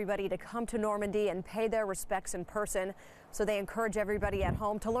for everybody to come to Normandy and pay their respects in person, so they encourage everybody at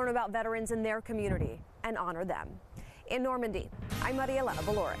home to learn about veterans in their community and honor them. In Normandy, I'm Maria Elena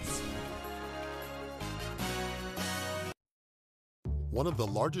Valores. One of the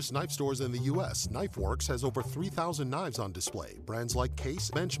largest knife stores in the U.S., KnifeWorks has over 3,000 knives on display. Brands like Case,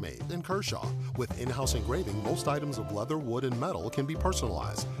 Benchmade, and Kershaw. With in-house engraving, most items of leather, wood, and metal can be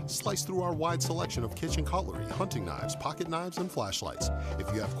personalized. Sliced through our wide selection of kitchen cutlery, hunting knives, pocket knives, and flashlights. If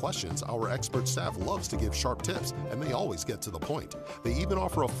you have questions, our expert staff loves to give sharp tips, and they always get to the point. They even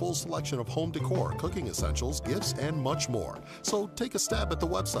offer a full selection of home decor, cooking essentials, gifts, and much more. So take a stab at the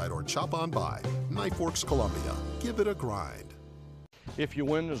website or chop on by. KnifeWorks Columbia. Give it a grind. If your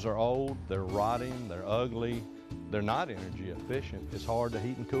windows are old, they're rotting, they're ugly, they're not energy efficient, it's hard to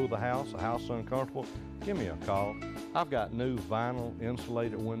heat and cool the house is uncomfortable, give me a call. I've got new vinyl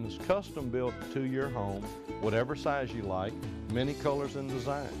insulated windows custom built to your home, whatever size you like, many colors and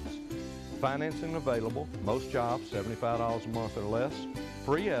designs. Financing available, most jobs $75 a month or less,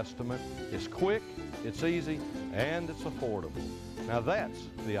 free estimate, it's quick, it's easy, and it's affordable. Now that's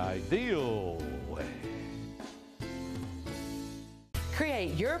the ideal way.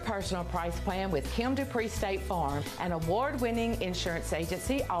 Create your personal price plan with Kim Dupree State Farm, an award-winning insurance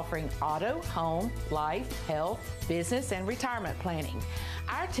agency offering auto, home, life, health, business, and retirement planning.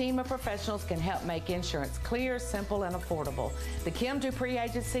 Our team of professionals can help make insurance clear, simple, and affordable. The Kim Dupree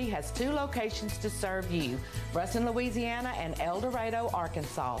Agency has 2 locations to serve you, Ruston, Louisiana, and El Dorado,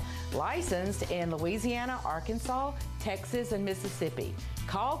 Arkansas. Licensed in Louisiana, Arkansas, Texas, and Mississippi.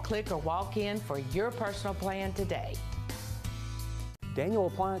 Call, click, or walk in for your personal plan today. Daniel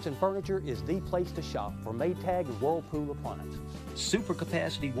Appliance and Furniture is the place to shop for Maytag and Whirlpool appliances. Super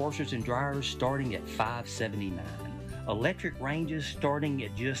capacity washers and dryers starting at $5.79. Electric ranges starting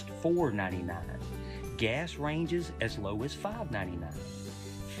at just $4.99. Gas ranges as low as $5.99.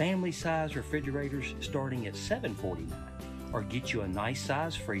 Family size refrigerators starting at $7.49. Or get you a nice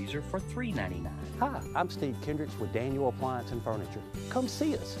size freezer for $3.99. Hi, I'm Steve Kendricks with Daniel Appliance and Furniture. Come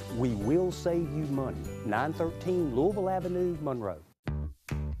see us. We will save you money. 913 Louisville Avenue, Monroe.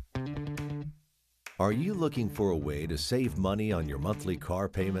 Are you looking for a way to save money on your monthly car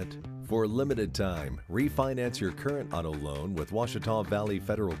payment? For a limited time, refinance your current auto loan with Ouachita Valley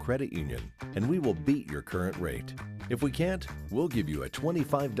Federal Credit Union, and we will beat your current rate. If we can't, we'll give you a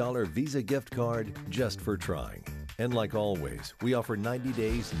 $25 Visa gift card just for trying. And like always, we offer 90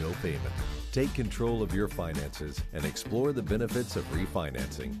 days, no payment. Take control of your finances and explore the benefits of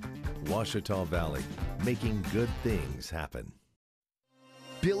refinancing. Ouachita Valley, making good things happen.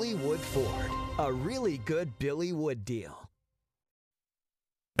 Billy Wood Ford, a really good Billy Wood deal.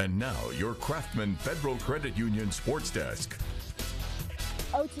 And now, your Craftsman Federal Credit Union Sports Desk.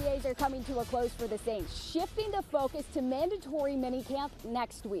 OTAs are coming to a close for the Saints, shifting the focus to mandatory minicamp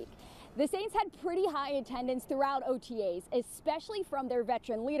next week. The Saints had pretty high attendance throughout OTAs, especially from their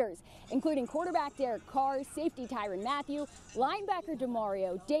veteran leaders, including quarterback Derek Carr, safety Tyrann Mathieu, linebacker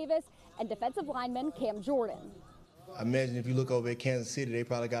Demario Davis, and defensive lineman Cam Jordan. I imagine if you look over at Kansas City, they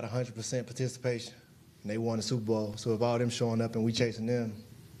probably got 100% participation, and they won the Super Bowl. So if all them showing up and we chasing them,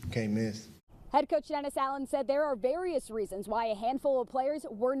 can't miss. Head coach Dennis Allen said there are various reasons why a handful of players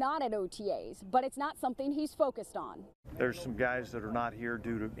were not at OTAs, but it's not something he's focused on. There's some guys that are not here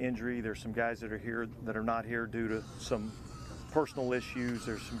due to injury. There's some guys that are here that are not here due to some personal issues.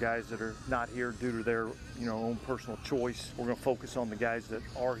 There's some guys that are not here due to their own personal choice. We're going to focus on the guys that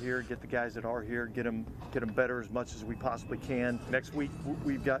are here, get the guys that are here, get them better as much as we possibly can. Next week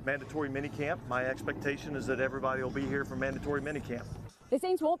we've got mandatory minicamp. My expectation is that everybody will be here for mandatory minicamp. The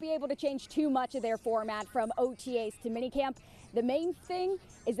Saints won't be able to change too much of their format from OTAs to minicamp. The main thing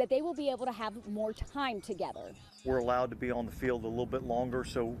is that they will be able to have more time together. We're allowed to be on the field a little bit longer,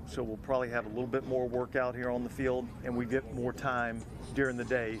 so we'll probably have a little bit more work out here on the field, and we get more time during the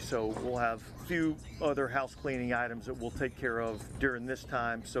day. So we'll have a few other house cleaning items that we'll take care of during this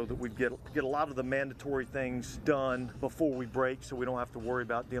time so that we get a lot of the mandatory things done before we break, so we don't have to worry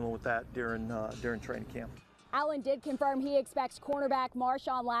about dealing with that during training camp. Allen did confirm he expects cornerback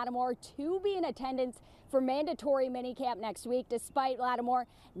Marshawn Lattimore to be in attendance for mandatory minicamp next week, despite Lattimore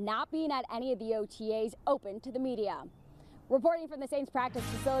not being at any of the OTAs open to the media. Reporting from the Saints practice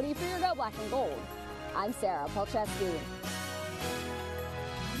facility for your Go Black and Gold, I'm Sarah Polcheski.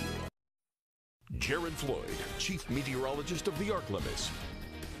 Jared Floyd, Chief Meteorologist of the Ark-Limits.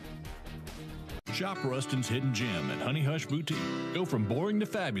 Shop Rustin's Hidden Gem at Honey Hush Boutique. Go from boring to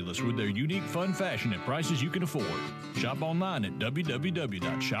fabulous with their unique fun fashion at prices you can afford. Shop online at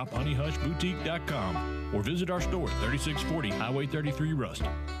www.shophoneyhushboutique.com or visit our store at 3640 Highway 33 Rustin.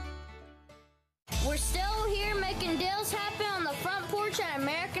 We're still here making deals happen on the front porch at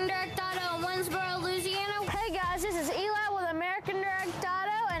American Direct Auto in Winsboro, Louisiana. Hey guys, this is Eli with American Direct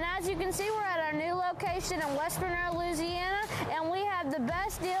Auto, and as you can see, we're at our new location in West Monroe, Louisiana, and we have the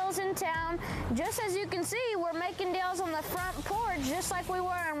best deals in town. Just as you can see, we're making deals on the front porch just like we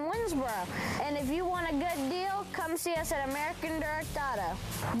were in Winsboro. And if you want a good deal, come see us at American Direct Auto.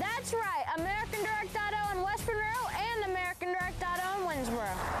 That's right, American Direct Auto in West Monroe and American Direct Auto in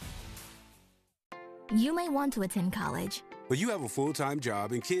Winsboro. You may want to attend college, but you have a full-time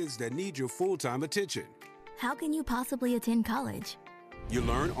job and kids that need your full-time attention. How can you possibly attend college? You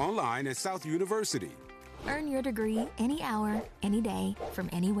learn online at South University. Earn your degree any hour, any day,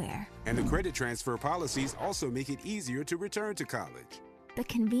 from anywhere. And the credit transfer policies also make it easier to return to college. The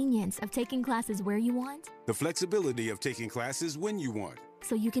convenience of taking classes where you want. The flexibility of taking classes when you want.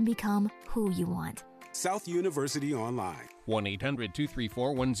 So you can become who you want. South University Online.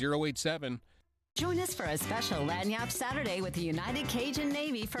 1-800-234-1087. Join us for a special Lagniappe Saturday with the United Cajun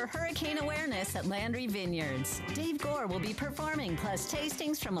Navy for hurricane awareness at Landry Vineyards. Dave Gore will be performing, plus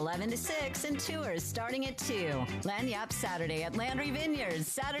tastings from 11 to 6 and tours starting at 2. Lagniappe Saturday at Landry Vineyards,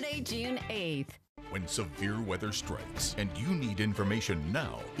 Saturday, June 8th. When severe weather strikes and you need information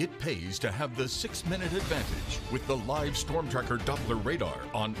now, it pays to have the 6-minute advantage with the live Storm Tracker Doppler radar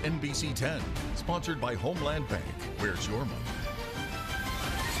on NBC 10. Sponsored by Homeland Bank. Where's your money?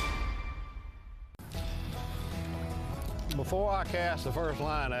 Before I cast the first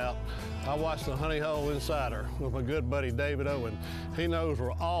line out, I watched the Honey Hole Insider with my good buddy David Owen. He knows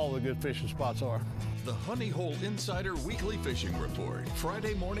where all the good fishing spots are. The Honey Hole Insider Weekly Fishing Report,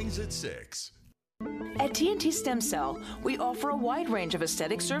 Friday mornings at 6. At TNT Stem Cell, we offer a wide range of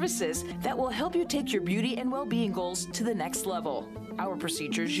aesthetic services that will help you take your beauty and well-being goals to the next level. Our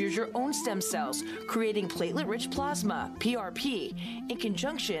procedures use your own stem cells, creating platelet-rich plasma, PRP, in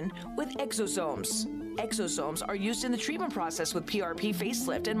conjunction with exosomes. Exosomes are used in the treatment process with PRP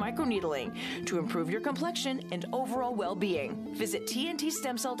facelift and microneedling to improve your complexion and overall well-being. Visit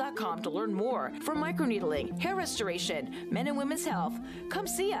TNTStemCell.com to learn more for microneedling, hair restoration, men and women's health. Come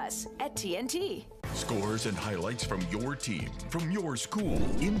see us at TNT. Scores and highlights from your team, from your school,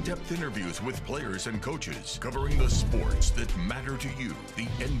 in-depth interviews with players and coaches, covering the sports that matter to you. The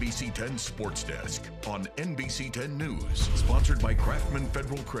NBC 10 Sports Desk on NBC 10 News, sponsored by Craftsman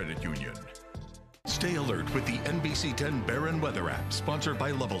Federal Credit Union. Stay alert with the NBC 10 Barron Weather app, sponsored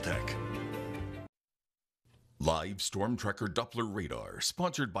by LevelTech. Live Storm Tracker Doppler radar,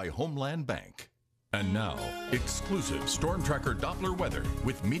 sponsored by Homeland Bank. And now, exclusive Storm Tracker Doppler weather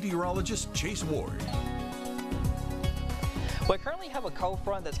with meteorologist Chase Ward. We currently have a cold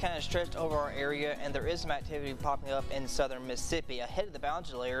front that's kind of stretched over our area, and there is some activity popping up in southern Mississippi ahead of the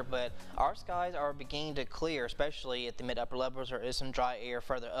boundary layer, but our skies are beginning to clear, especially at the mid-upper levels. There is some dry air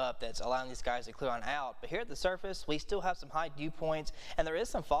further up that's allowing these skies to clear on out. But here at the surface, we still have some high dew points, and there is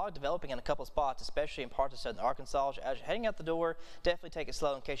some fog developing in a couple spots, especially in parts of southern Arkansas. As you're heading out the door, definitely take it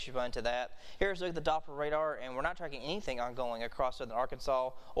slow in case you run into that. Here's a look at the Doppler radar, and we're not tracking anything ongoing across southern Arkansas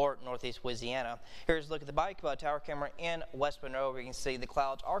or northeast Louisiana. Here's a look at the bike tower camera in West Monroe, where you can see the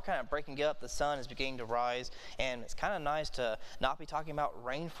clouds are kind of breaking up. The sun is beginning to rise, and it's kind of nice to not be talking about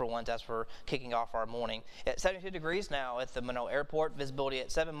rain for once as we're kicking off our morning. At 72 degrees now at the Monroe Airport, visibility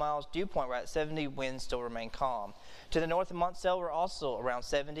at 7 miles, dew point we're at 70, winds still remain calm. To the north of Monticello, we're also around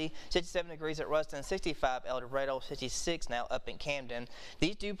 70, 67 degrees at Ruston, 65 El Dorado, 56 now up in Camden.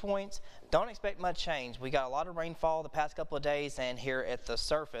 These dew points, don't expect much change. We got a lot of rainfall the past couple of days, and here at the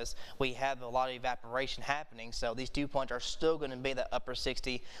surface, we have a lot of evaporation happening, so these dew points are still going to be the upper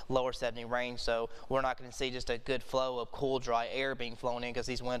 60, lower 70 range, so we're not going to see just a good flow of cool, dry air being flown in because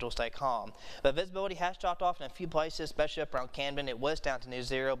these winds will stay calm. But visibility has dropped off in a few places, especially up around Camden. It was down to near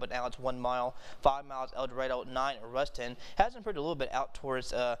 0, but now it's 1 mile, 5 miles El Dorado, 9 at Ruston. Has improved a little bit out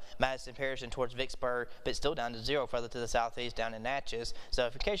towards Madison Parish and towards Vicksburg, but still down to 0 further to the southeast down in Natchez. So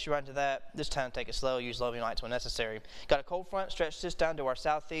if in case you run into that, this time take it slow, use low lights when necessary. Got a cold front stretched just down to our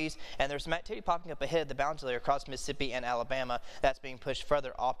southeast, and there's some activity popping up ahead of the boundary layer across Mississippi and Alabama. That's being pushed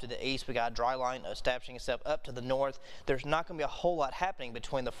further off to the east. We got a dry line establishing itself up to the north. There's not going to be a whole lot happening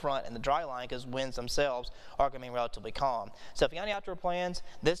between the front and the dry line because winds themselves are going to be relatively calm. So if you got any outdoor plans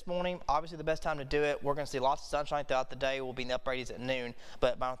this morning, obviously the best time to do it. We're going to see lots of sunshine throughout the day. We'll be in the upper 80s at noon,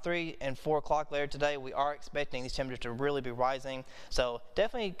 but by 3 and 4 o'clock later today, we are expecting these temperatures to really be rising. So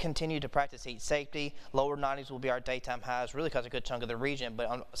definitely continue to practice heat safety. Lower 90s will be our daytime highs, really because a good chunk of the region,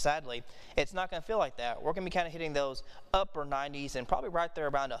 but sadly, it's not going to feel like that. We're going to be kind of hitting those upper 90s and probably right there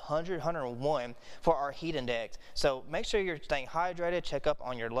around 100, 101 for our heat index. So make sure you're staying hydrated, check up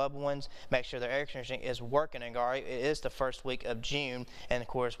on your loved ones, make sure their air conditioning is working. All right, it is the first week of June, and of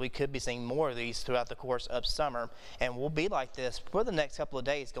course, we could be seeing more of these throughout the course of summer, and we'll be like this for the next couple of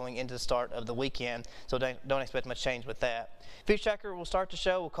days going into the start of the weekend, so don't expect much change with that. Future tracker will start to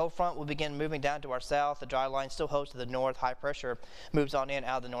show a cold front will begin moving down to our south. The dry line still holds to the north. High pressure moves on in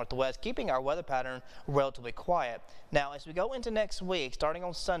out of the northwest, keeping our weather pattern relatively quiet. Now, as we go into next week, starting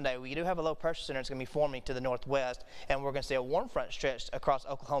on Sunday, we do have a low pressure center that's going to be forming to the northwest, and we're going to see a warm front stretched across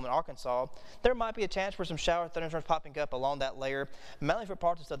Oklahoma and Arkansas. There might be a chance for some shower thunderstorms popping up along that layer, mainly for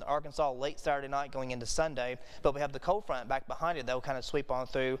parts of southern Arkansas late Saturday night going into Sunday, but we have the cold front back behind it that will kind of sweep on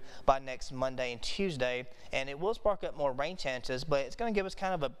through by next Monday and Tuesday, and it will spark up more rain chances, but it's going to give us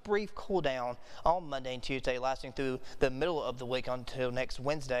kind of a brief cool down on Monday and Tuesday, lasting through the middle of the week until next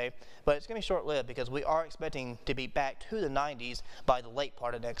Wednesday, but it's going to be short-lived because we are expecting to be back to the 90s by the late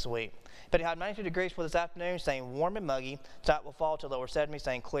part of next week. But it had 92 degrees for this afternoon, staying warm and muggy. Tonight will fall to lower 70s,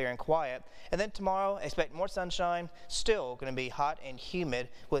 staying clear and quiet. And then tomorrow, expect more sunshine. Still going to be hot and humid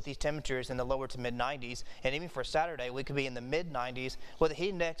with these temperatures in the lower to mid 90s. And even for Saturday, we could be in the mid 90s with the heat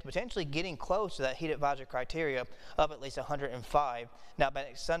index potentially getting close to that heat advisory criteria of at least 105. Now, by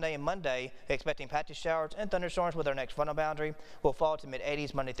next Sunday and Monday, expecting patchy showers and thunderstorms with our next frontal boundary. Will fall to mid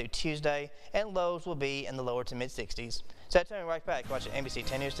 80s Monday through Tuesday, and lows will be in the lower to mid 60s. So that's me right back watching NBC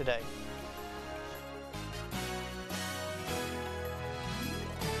 10 News Today.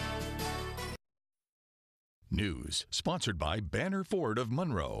 News sponsored by Banner Ford of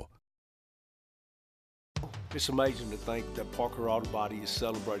Monroe. It's amazing to think that Parker Auto Body is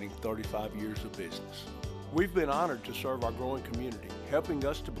celebrating 35 years of business. We've been honored to serve our growing community, helping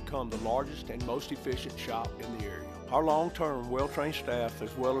us to become the largest and most efficient shop in the area. Our long-term, well-trained staff,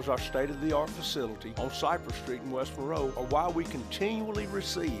 as well as our state-of-the-art facility on Cypress Street in West Monroe, are why we continually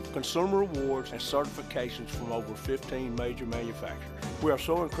receive consumer awards and certifications from over 15 major manufacturers. We are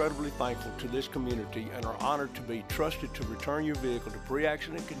so incredibly thankful to this community and are honored to be trusted to return your vehicle to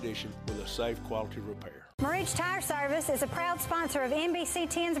pre-accident condition with a safe, quality repair. Marich Tire Service is a proud sponsor of NBC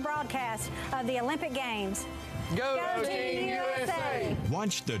 10's broadcast of the Olympic Games. Go Team USA!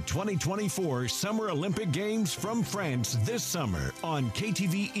 Watch the 2024 Summer Olympic Games from France this summer on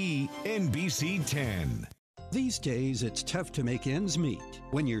KTVE NBC 10. These days, it's tough to make ends meet.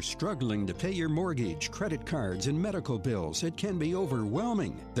 When you're struggling to pay your mortgage, credit cards, and medical bills, it can be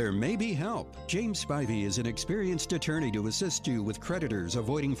overwhelming. There may be help. James Spivey is an experienced attorney to assist you with creditors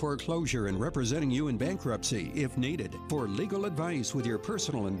avoiding foreclosure and representing you in bankruptcy if needed. For legal advice with your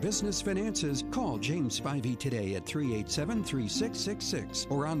personal and business finances, call James Spivey today at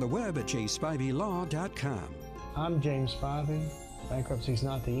 387-3666 or on the web at jspiveylaw.com. I'm James Spivey. Bankruptcy's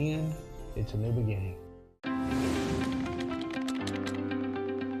not the end, it's a new beginning.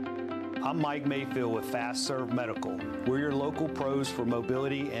 I'm Mike Mayfield with Fast Serve Medical. We're your local pros for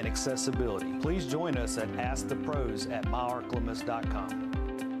mobility and accessibility. Please join us at AskThePros at myarclemis.com.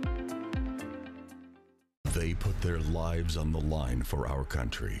 They put their lives on the line for our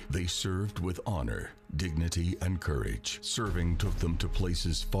country. They served with honor, dignity, and courage. Serving took them to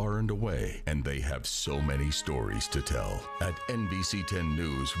places far and away, and they have so many stories to tell. At NBC 10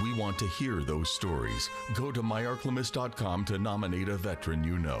 News, we want to hear those stories. Go to myarclemis.com to nominate a veteran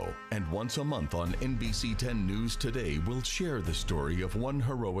you know. And once a month on NBC 10 News Today, we'll share the story of one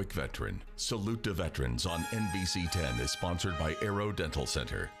heroic veteran. Salute to Veterans on NBC 10 is sponsored by Aero Dental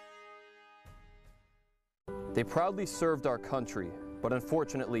Center. They proudly served our country, but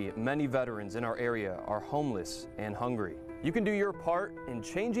unfortunately, many veterans in our area are homeless and hungry. You can do your part in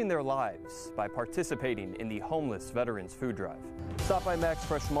changing their lives by participating in the Homeless Veterans Food Drive. Stop by Max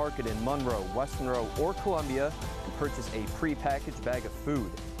Fresh Market in Monroe, West Monroe, or Columbia and purchase a pre-packaged bag of food.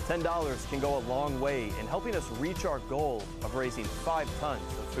 $10 can go a long way in helping us reach our goal of raising 5 tons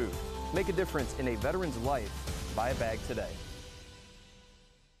of food. Make a difference in a veteran's life. Buy a bag today.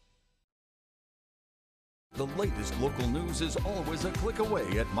 The latest local news is always a click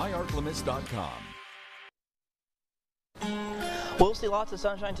away at myarclemis.com. We'll see lots of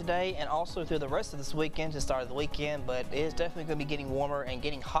sunshine today and also through the rest of this weekend to start of the weekend, but it is definitely going to be getting warmer and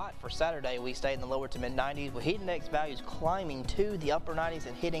getting hot for Saturday. We stayed in the lower to mid 90s with heat index values climbing to the upper 90s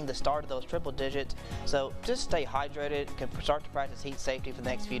and hitting the start of those triple digits. So just stay hydrated. Can start to practice heat safety for the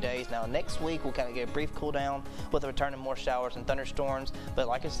next few days. Now next week we'll kind of get a brief cool down with a return of more showers and thunderstorms, but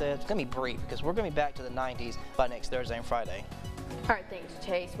like I said, it's going to be brief because we're going to be back to the 90s by next Thursday and Friday. All right, thanks,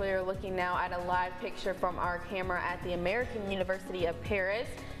 Chase. We are looking now at a live picture from our camera at the American University of Paris.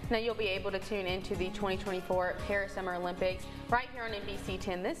 Now you'll be able to tune into the 2024 Paris Summer Olympics right here on NBC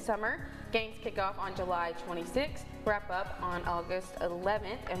 10 this summer. Games kick off on July 26th, wrap up on August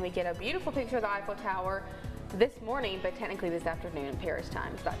 11th, and we get a beautiful picture of the Eiffel Tower this morning, but technically this afternoon Paris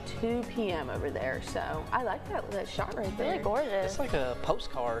time. It's about 2 p.m. over there, so I like that shot right there. Really gorgeous. It's like a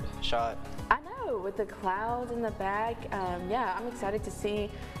postcard shot. I know, with the clouds in the back. Yeah, I'm excited to see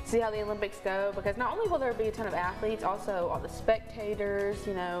how the Olympics go, because not only will there be a ton of athletes, also all the spectators,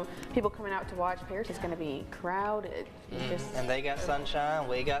 you know, people coming out to watch. Paris is going to be crowded. And they got sunshine,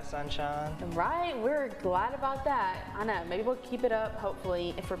 we got sunshine. Right, we're glad about that. I know, maybe we'll keep it up,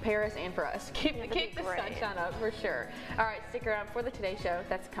 hopefully, for Paris and for us. Keep the sunshine up for sure. All right, stick around for the Today Show.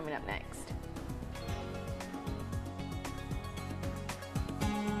 That's coming up next.